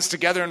his hands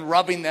together and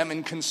rubbing them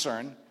in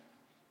concern.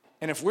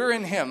 And if we're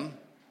in him,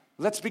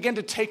 let's begin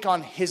to take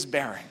on his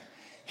bearing,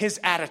 his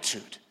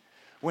attitude.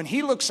 When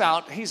he looks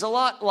out, he's a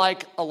lot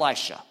like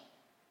Elisha.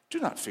 Do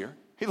not fear.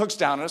 He looks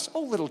down at us.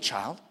 Oh, little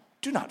child,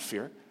 do not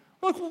fear.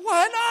 Look,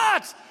 why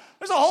not?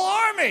 There's a whole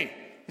army.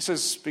 He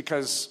says,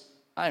 because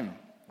I'm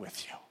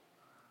with you.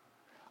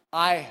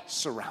 I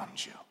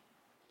surround you.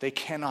 They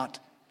cannot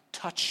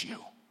touch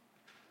you.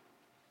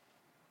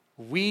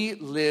 We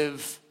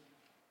live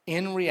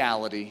in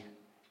reality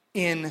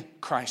in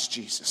Christ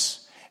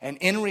Jesus. And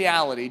in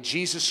reality,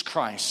 Jesus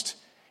Christ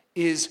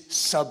is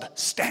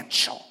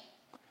substantial.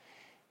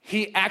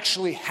 He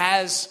actually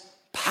has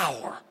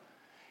power.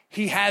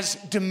 He has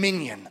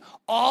dominion.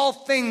 All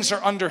things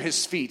are under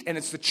his feet. And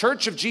it's the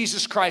church of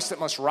Jesus Christ that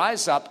must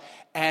rise up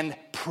and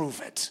prove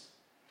it.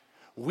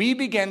 We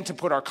begin to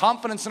put our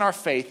confidence and our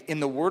faith in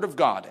the Word of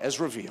God as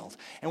revealed.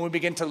 And we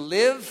begin to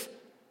live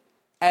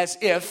as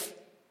if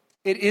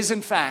it is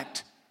in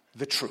fact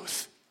the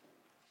truth.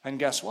 And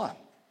guess what?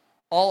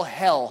 All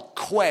hell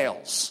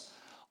quails.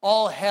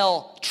 All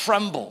hell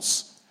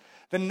trembles.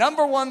 The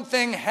number one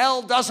thing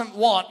hell doesn't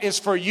want is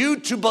for you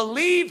to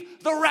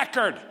believe the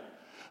record.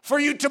 For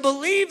you to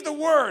believe the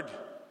Word.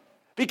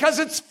 Because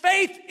it's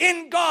faith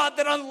in God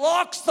that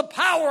unlocks the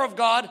power of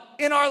God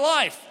in our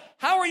life.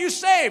 How are you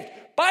saved?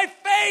 By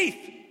faith.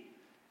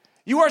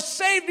 You are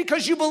saved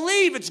because you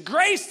believe. It's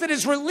grace that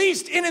is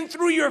released in and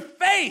through your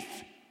faith.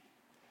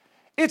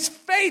 It's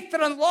faith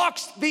that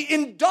unlocks the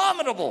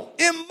indomitable,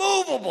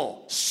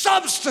 immovable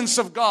substance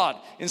of God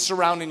in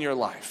surrounding your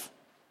life.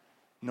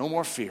 No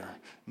more fear,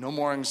 no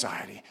more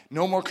anxiety,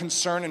 no more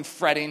concern and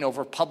fretting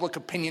over public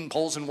opinion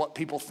polls and what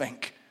people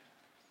think.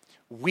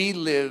 We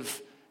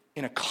live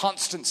in a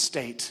constant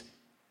state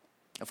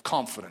of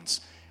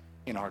confidence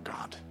in our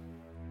God.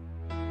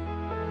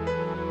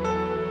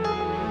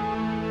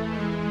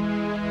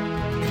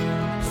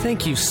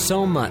 Thank you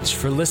so much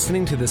for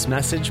listening to this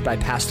message by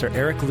Pastor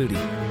Eric Ludy,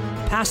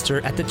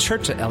 pastor at the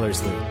Church at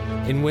Ellerslie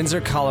in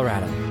Windsor,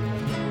 Colorado.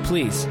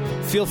 Please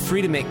feel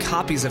free to make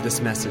copies of this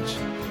message,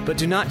 but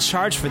do not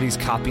charge for these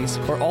copies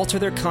or alter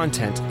their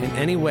content in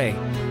any way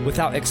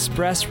without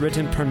express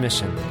written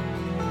permission.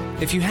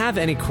 If you have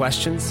any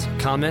questions,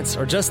 comments,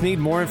 or just need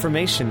more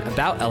information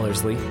about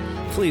Ellerslie,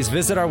 please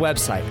visit our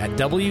website at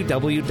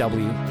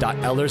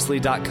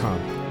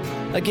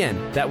www.ellerslie.com.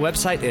 Again, that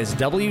website is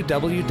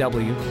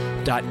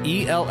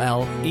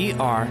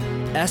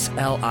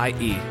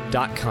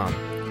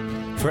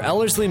www.ellerslie.com. For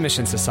Ellerslie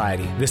Mission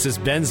Society, this is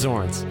Ben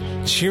Zorns,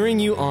 cheering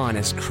you on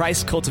as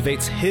Christ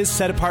cultivates His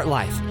set-apart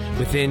life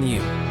within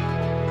you.